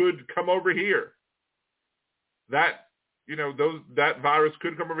could come over here. That virus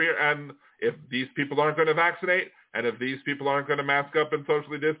could come over here. And if these people aren't going to vaccinate, and if these people aren't going to mask up and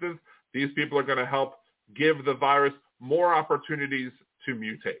socially distance, these people are going to help give the virus more opportunities to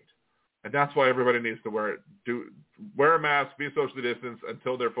mutate. And that's why everybody needs to wear a mask, be socially distanced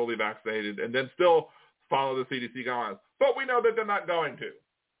until they're fully vaccinated, and then still follow the CDC guidelines. But we know that they're not going to.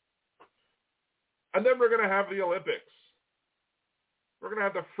 And then we're going to have the Olympics. We're going to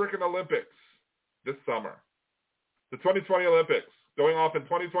have the frickin' Olympics this summer. The 2020 Olympics going off in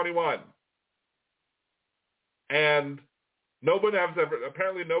 2021. And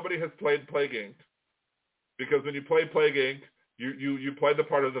apparently nobody has played Plague Inc. Because when you play Plague Inc., you play the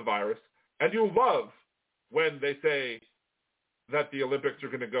part of the virus. And you love when they say that the Olympics are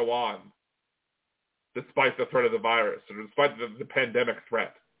going to go on despite the threat of the virus, or despite the pandemic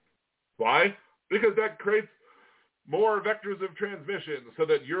threat. Why? Because that creates more vectors of transmission so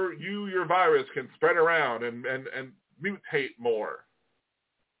that your virus can spread around and mutate more.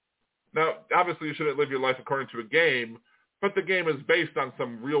 Now, obviously you shouldn't live your life according to a game, but the game is based on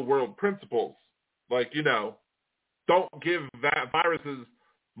some real-world principles. Like, don't give viruses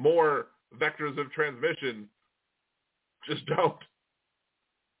more vectors of transmission. Just don't.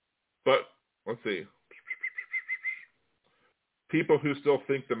 But, let's see. People who still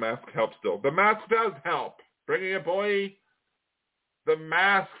think the mask helps still. The mask does help. Bringing it, boy. The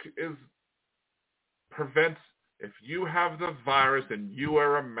mask prevents, if you have the virus and you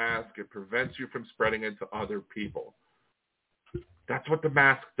wear a mask, it prevents you from spreading it to other people. That's what the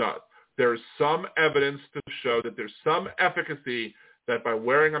mask does. There's some evidence to show that there's some efficacy that by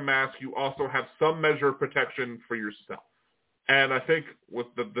wearing a mask, you also have some measure of protection for yourself. And I think with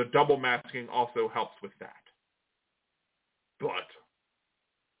the double masking also helps with that. But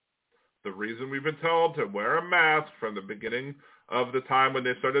the reason we've been told to wear a mask from the beginning of the time when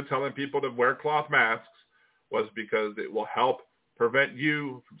they started telling people to wear cloth masks was because it will help prevent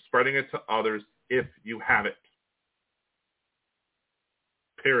you from spreading it to others if you have it.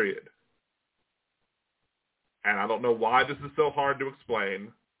 Period. And I don't know why this is so hard to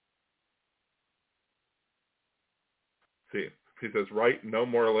explain. See, he says, right, no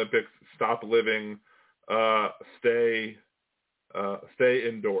more Olympics, stop living, stay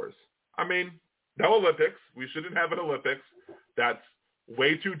indoors. I mean, no Olympics. We shouldn't have an Olympics. That's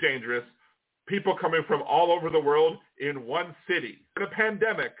way too dangerous. People coming from all over the world in one city. In a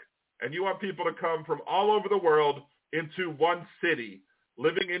pandemic, and you want people to come from all over the world into one city,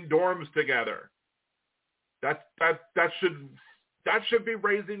 living in dorms together. That should be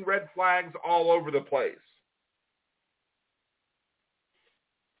raising red flags all over the place.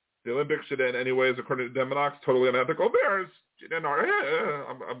 The Olympics should end anyways, according to Demonox, totally unethical.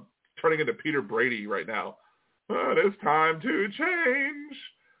 I'm turning into Peter Brady right now. It is time to change.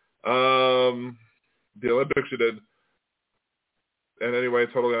 The Olympics should end. And anyway,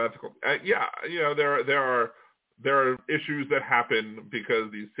 totally unethical. There are issues that happen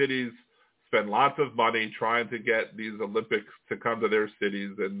because these cities spend lots of money trying to get these Olympics to come to their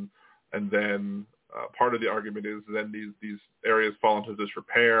cities, and then part of the argument is then these areas fall into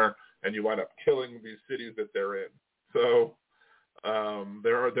disrepair, and you wind up killing these cities that they're in. So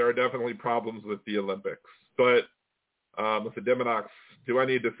there are definitely problems with the Olympics. But with the Deminox, do I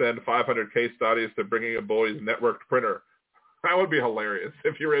need to send 500 case studies to Bringing a Boy's networked printer? That would be hilarious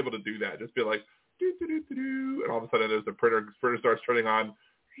if you're able to do that. Just be like, and all of a sudden there's the printer starts turning on.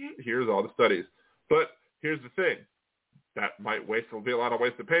 Here's all the studies. But here's the thing. That might will be a lot of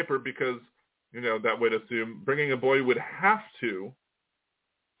waste of paper because, that would assume Bringing a Boy would have to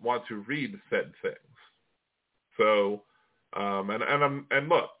want to read said things. So, and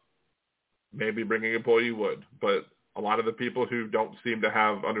look, maybe Bringing a Boy would, but a lot of the people who don't seem to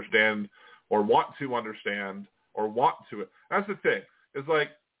understand or want to understand or want to, that's the thing. It's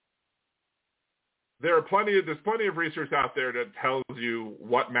like, there's plenty of research out there that tells you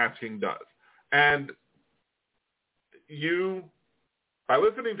what masking does. And you, by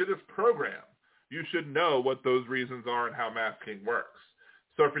listening to this program, you should know what those reasons are and how masking works.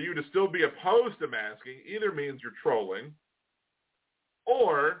 So for you to still be opposed to masking either means you're trolling,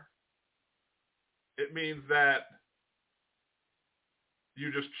 or it means that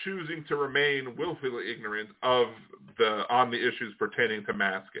you're just choosing to remain willfully ignorant on the issues pertaining to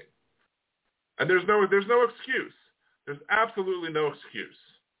masking. And there's no excuse. There's absolutely no excuse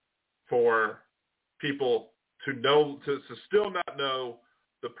for people to still not know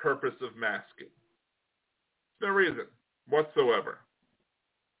the purpose of masking. No reason whatsoever.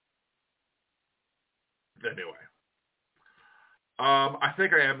 Anyway, I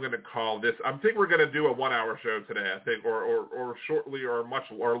think I am going to call this. I think we're going to do a 1-hour show today. I think, or shortly, or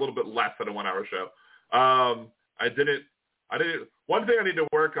a little bit less than a 1-hour show. I didn't. One thing I need to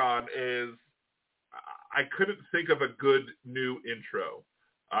work on is I couldn't think of a good new intro.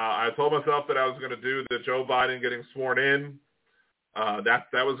 I told myself that I was going to do the Joe Biden getting sworn in. That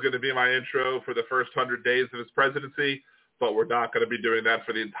was going to be my intro for the first 100 days of his presidency, but we're not going to be doing that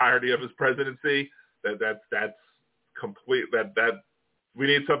for the entirety of his presidency. That's complete. That we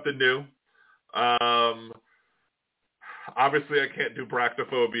need something new. Obviously, I can't do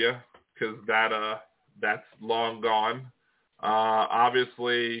bractophobia because that's long gone.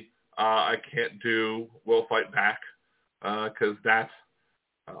 Obviously, I can't do We'll Fight Back because that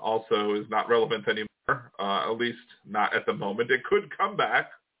also is not relevant anymore, at least not at the moment. It could come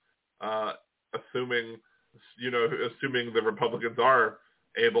back, assuming the Republicans are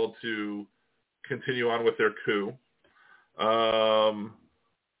able to continue on with their coup.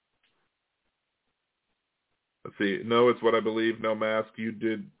 Let's see. No, it's what I believe. No mask. What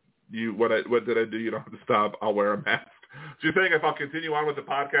did I do? You don't have to stop. I'll wear a mask. So you're saying if I'll continue on with the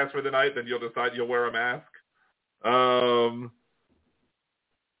podcast for the night, then you'll decide you'll wear a mask?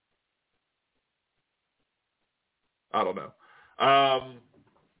 I don't know.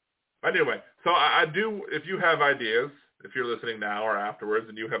 Anyway, so I do. If you have ideas, if you're listening now or afterwards,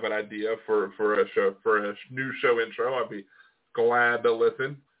 and you have an idea for a new show intro, I'd be glad to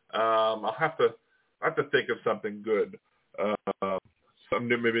listen. I'll have to think of something good.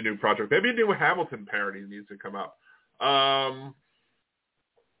 Maybe a new project. Maybe a new Hamilton parody needs to come up.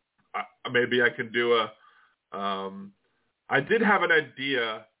 Maybe I can do I did have an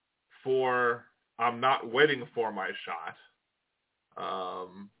idea for I'm Not Waiting for My Shot.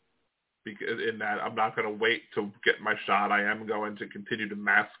 Because in that I'm not going to wait to get my shot. I am going to continue to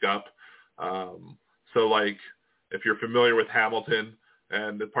mask up. So like, if you're familiar with Hamilton,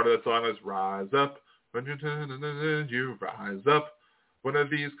 and the part of that song is "Rise Up, when you rise up. One of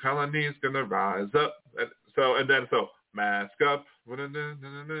these colonies gonna rise up." And so mask up,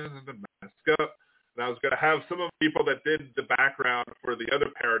 mask up. And I was gonna have some of the people that did the background for the other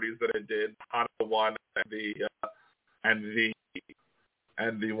parodies that I did, Hanukkah one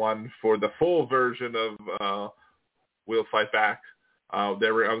and the one for the full version of We'll Fight Back. I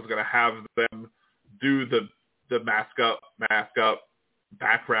was gonna have them do the mask up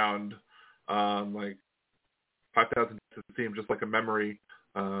background, like 5,000 theme, just like a memory.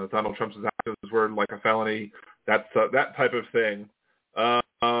 Donald Trump's actions were like a felony. That type of thing.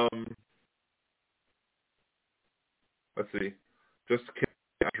 Let's see. Just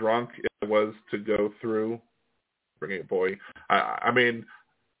how drunk it was to go through Bringing a Boy. I mean,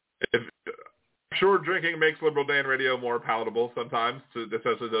 sure, drinking makes Liberal Dan Radio more palatable sometimes,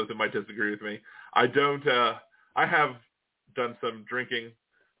 especially those who might disagree with me. I have done some drinking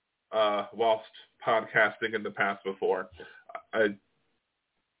whilst podcasting in the past before. I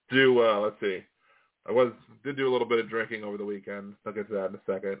do, let's see. Did do a little bit of drinking over the weekend. I'll get to that in a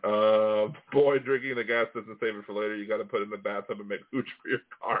second. Boy, drinking the gas doesn't save it for later. You got to put it in the bathtub and make hooch for your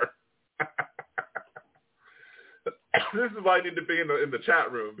car. This is why I need to be in the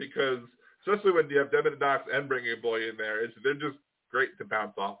chat room, because especially when you have Demonox and Bringing a Boy in there. They're just great to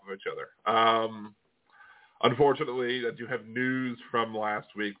bounce off of each other. Unfortunately, I do have news from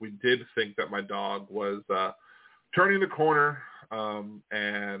last week. We did think that my dog was turning the corner,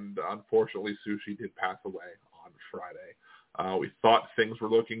 and unfortunately, Sushi did pass away on Friday. We thought things were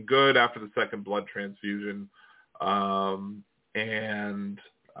looking good after the second blood transfusion,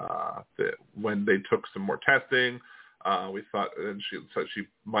 when they took some more testing, we thought, and she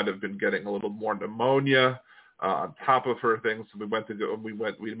might have been getting a little more pneumonia on top of her things. So we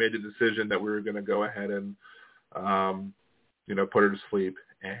made the decision that we were going to go ahead and put her to sleep,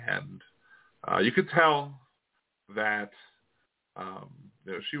 and you could tell that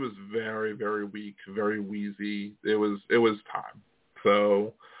she was very, very weak, very wheezy. It was time.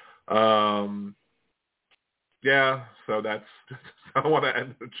 So so that's I don't want to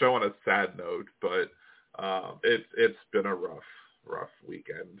end the show on a sad note, but it's been a rough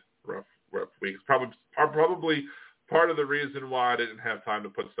weekend, rough weeks. Probably part of the reason why I didn't have time to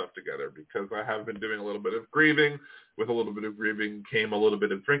put stuff together, because I have been doing a little bit of grieving. With a little bit of grieving came a little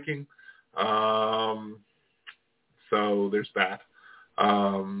bit of drinking. So there's that.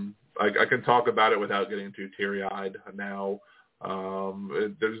 I can talk about it without getting too teary-eyed now.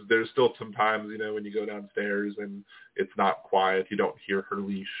 There's still some times, when you go downstairs and it's not quiet, you don't hear her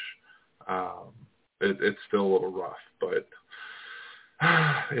leash. It's still a little rough, but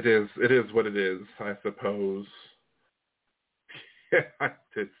it is what it is, I suppose. Yeah, I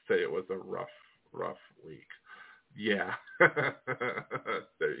did say it was a rough week. Yeah. There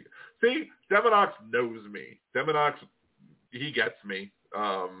you go. See, Demonox knows me. Demonox, he gets me.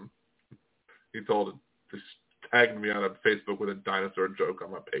 He just tagged me on Facebook with a dinosaur joke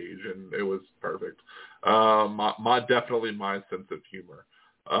on my page, and it was perfect. Definitely my sense of humor.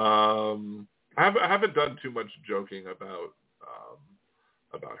 I haven't done too much joking about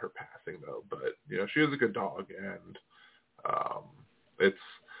her passing, though. But she is a good dog, and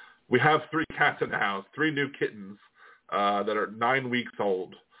we have 3 cats in the house, 3 new kittens that are 9 weeks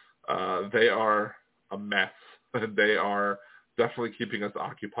old. They are a mess. They are definitely keeping us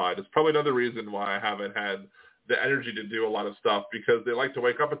occupied. It's probably another reason why I haven't had the energy to do a lot of stuff, because they like to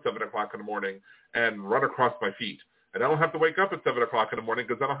wake up at 7 o'clock in the morning and run across my feet. And I don't have to wake up at 7 o'clock in the morning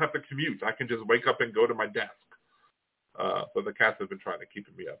because I don't have to commute. I can just wake up and go to my desk. So the cats have been trying to keep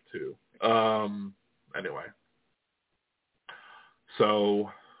me up too. Anyway. So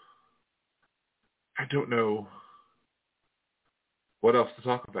I don't know what else to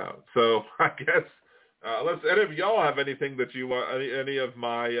talk about. So I guess unless any of y'all have anything that you want, any of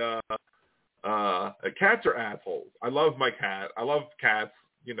my cats are assholes. I love my cat. I love cats.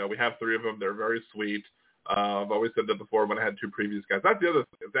 We have 3 of them. They're very sweet. I've always said that before when I had 2 previous cats. That's the other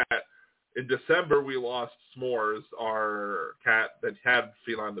thing, is that in December we lost S'mores, our cat that had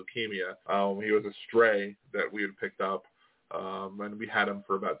feline leukemia. He was a stray that we had picked up, and we had him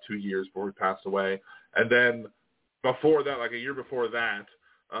for about 2 years before he passed away. And then before that, like a year before that,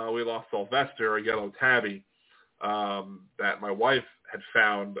 we lost Sylvester, a yellow tabby, that my wife had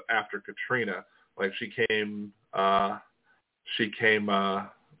found after Katrina. Like she came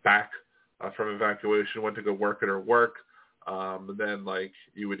back from evacuation, went to go work at her work, and then like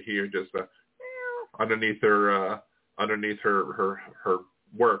you would hear just underneath her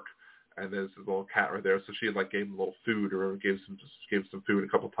work, and there's this little cat right there. So she like gave him a little food, or gave some food a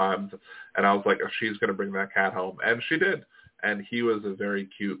couple times, and I was like, oh, she's gonna bring that cat home, and she did. And he was a very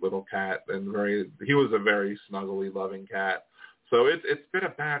cute little cat, and he was a very snuggly, loving cat. So it's been a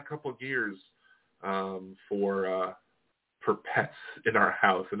bad couple of years for pets in our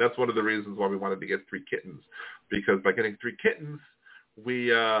house, and that's one of the reasons why we wanted to get 3 kittens, because by getting 3 kittens,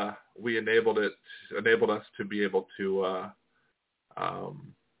 we enabled us to be able to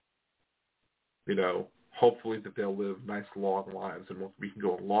hopefully that they'll live nice long lives, and we can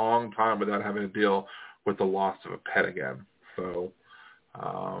go a long time without having to deal with the loss of a pet again. So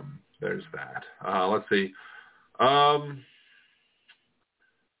there's that. Let's see.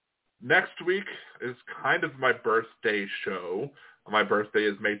 Next week is kind of my birthday show. My birthday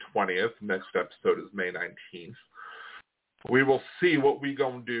is May 20th. Next episode is May 19th. We will see what we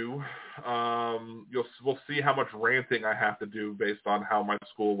gonna do. We'll see how much ranting I have to do based on how my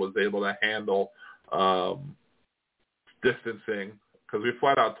school was able to handle distancing. Because we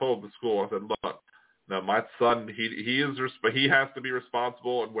flat out told the school, I said, look, now my son, he has to be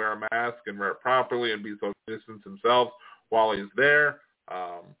responsible and wear a mask and wear it properly and be social distance himself while he's there.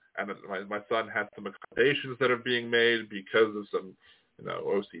 And my son has some accommodations that are being made because of some,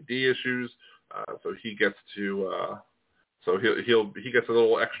 OCD issues. So he gets to, he gets a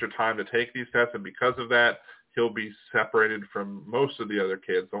little extra time to take these tests, and because of that, he'll be separated from most of the other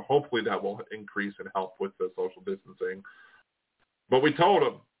kids. So hopefully that will increase and help with the social distancing. But we told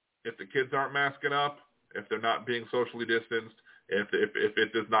him, if the kids aren't masking up, if they're not being socially distanced, if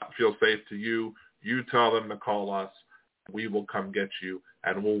it does not feel safe to you, you tell them to call us. We will come get you,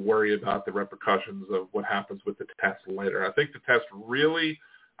 and we'll worry about the repercussions of what happens with the test later. I think the test really,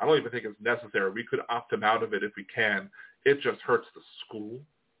 I don't even think it's necessary. We could opt them out of it if we can. It just hurts the school.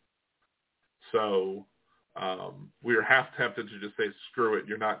 So we were half tempted to just say, screw it.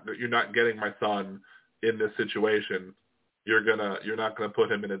 You're not getting my son in this situation. You're not gonna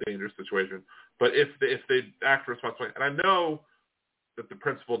put him in a dangerous situation. But if they act responsibly, and I know that the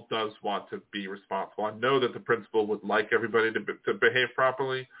principal does want to be responsible. I know that the principal would like everybody to behave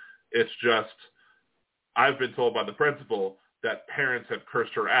properly. It's just, I've been told by the principal that parents have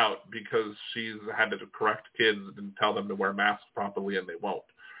cursed her out because she's had to correct kids and tell them to wear masks properly, and they won't.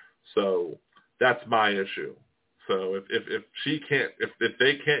 So that's my issue. So if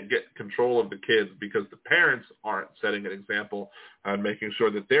they can't get control of the kids because the parents aren't setting an example and making sure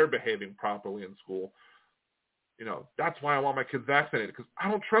that they're behaving properly in school, that's why I want my kids vaccinated, because I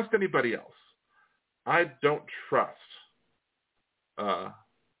don't trust anybody else. I don't trust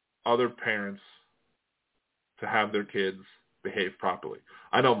other parents to have their kids behave properly.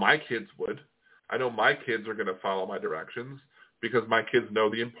 I know my kids would. I know my kids are going to follow my directions because my kids know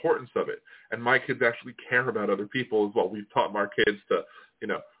the importance of it. And my kids actually care about other people is what we've taught our kids to,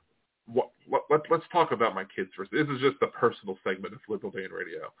 let's talk about my kids first. This is just a personal segment of Liberal Day and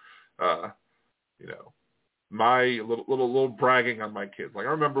Radio. My little bragging on my kids. Like, I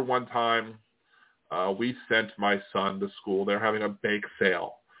remember one time we sent my son to school. They're having a bake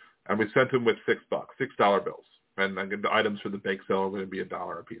sale, and we sent him with $6 bills. And the items for the bake sale are going to be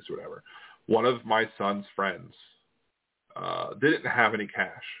 $1 a piece or whatever. One of my son's friends didn't have any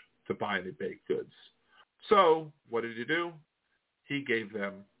cash to buy any baked goods. So what did he do? He gave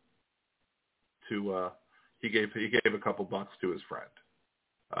them to he gave a couple bucks to his friend.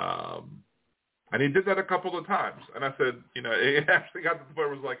 And he did that a couple of times. And I said, it actually got to the point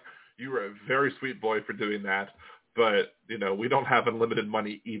where it was like, you were a very sweet boy for doing that, but, we don't have unlimited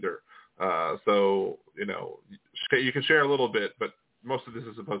money either. So, you can share a little bit, but most of this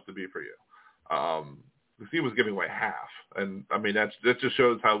is supposed to be for you. Because he was giving away half. And, I mean, that just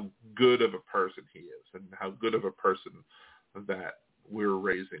shows how good of a person he is and how good of a person that we're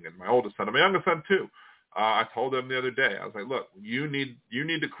raising. And my oldest son and my youngest son, too. I told them the other day, I was like, look, you need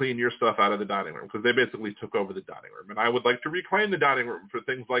to clean your stuff out of the dining room, because they basically took over the dining room. And I would like to reclaim the dining room for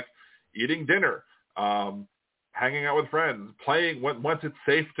things like eating dinner, hanging out with friends, playing once it's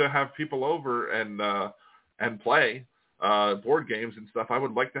safe to have people over and play board games and stuff. I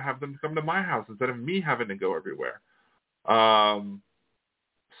would like to have them come to my house instead of me having to go everywhere.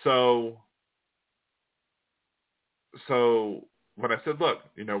 So when I said, look,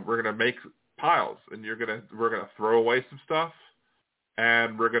 we're going to make piles, and we're gonna throw away some stuff,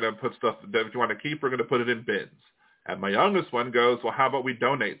 and we're gonna put stuff that if you want to keep, we're gonna put it in bins. And my youngest one goes, well, how about we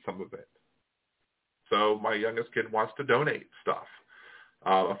donate some of it? So my youngest kid wants to donate stuff.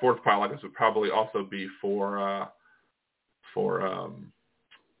 A fourth pile, I guess, would probably also be for our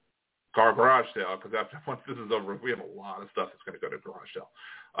garage sale, because once this is over, we have a lot of stuff that's going to go to garage sale.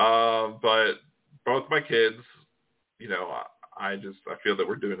 But both my kids, I feel that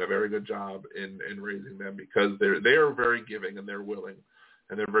we're doing a very good job in raising them, because they are very giving, and they're willing,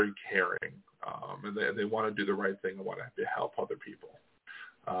 and they're very caring, and they want to do the right thing and want to help other people.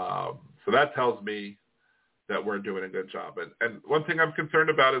 So that tells me that we're doing a good job. And one thing I'm concerned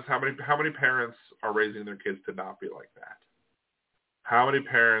about is how many parents are raising their kids to not be like that. How many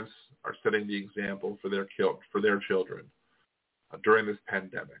parents are setting the example for their children during this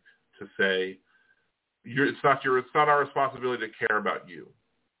pandemic to say, it's not our responsibility to care about you.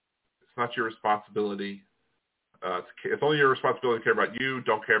 It's not your responsibility. It's only your responsibility to care about you.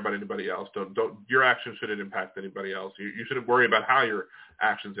 Don't care about anybody else. Don't. Your actions shouldn't impact anybody else. You shouldn't worry about how your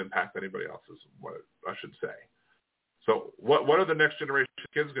actions impact anybody else, is what I should say. So what are the next generation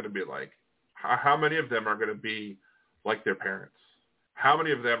kids going to be like? How many of them are going to be like their parents? How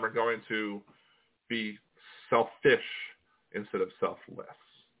many of them are going to be selfish instead of selfless?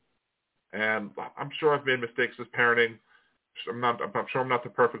 And I'm sure I've made mistakes as parenting. I'm sure I'm not the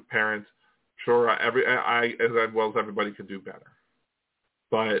perfect parent. Sure, I as well as everybody can do better.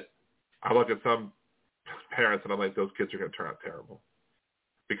 But I look at some parents and I'm like, those kids are going to turn out terrible,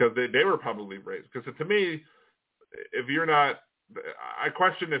 because they were probably raised. Because to me, I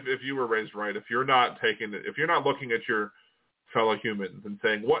question if you were raised right. If you're not looking at your fellow humans and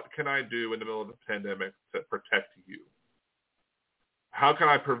saying, what can I do in the middle of the pandemic to protect you? how can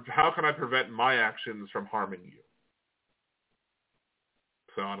I prevent my actions from harming you?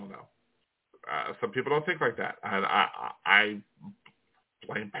 So I don't know. Some people don't think like that, and I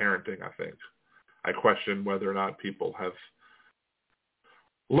blame parenting. I think I question whether or not people have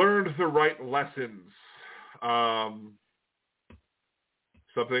learned the right lessons.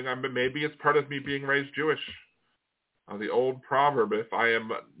 Maybe it's part of me being raised Jewish. The old proverb: if I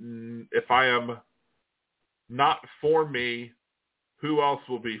am not for me, who else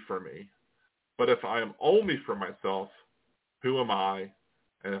will be for me? But if I am only for myself, who am I?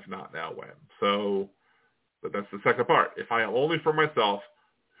 And if not, now when? So, but that's the second part. If I am only for myself,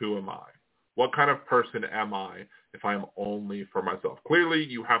 who am I? What kind of person am I if I am only for myself? Clearly,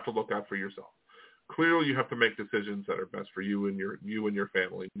 you have to look out for yourself. Clearly, you have to make decisions that are best for you and your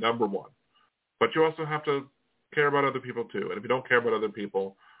family, number one. But you also have to care about other people too. And if you don't care about other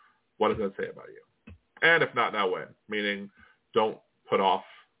people, what does that say about you? And if not, now when? Meaning, don't put off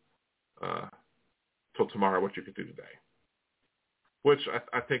till tomorrow what you could do today. Which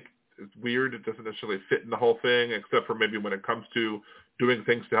I think is weird. It doesn't necessarily fit in the whole thing, except for maybe when it comes to doing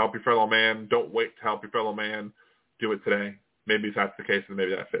things to help your fellow man. Don't wait to help your fellow man. Do it today. Maybe if that's the case, then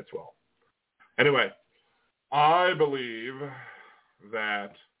maybe that fits well. Anyway, I believe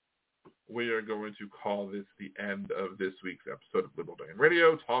that we are going to call this the end of this week's episode of Liberal Dan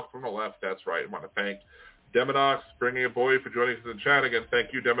Radio. Talk from the left. That's right. I want to thank Deminox, Bringing a Boy, for joining us in the chat. Again,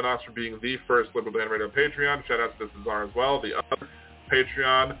 thank you, Deminox, for being the first Liberal Dan Radio Patreon. Shout out to Cesar as well, the other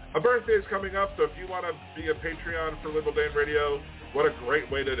Patreon. A birthday is coming up, so if you want to be a Patreon for Liberal Dan Radio, what a great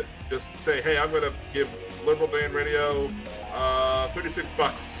way to just say, hey, I'm going to give Liberal Dan Radio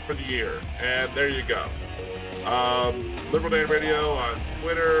 $36 for the year. And there you go. Liberal Dan Radio on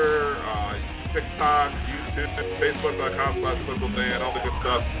Twitter, TikTok, YouTube, Facebook.com/LiberalDan, all the good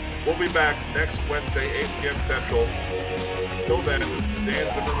stuff. We'll be back next Wednesday, 8 p.m. Central. Till then, Dan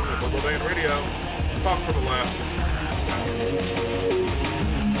Zimmerman with Liberal Dan Radio. Talk from the left.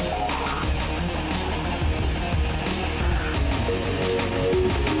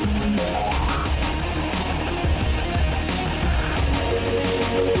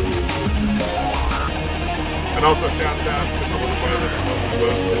 And also shout out to the little boy that's supposed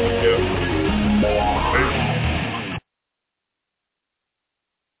to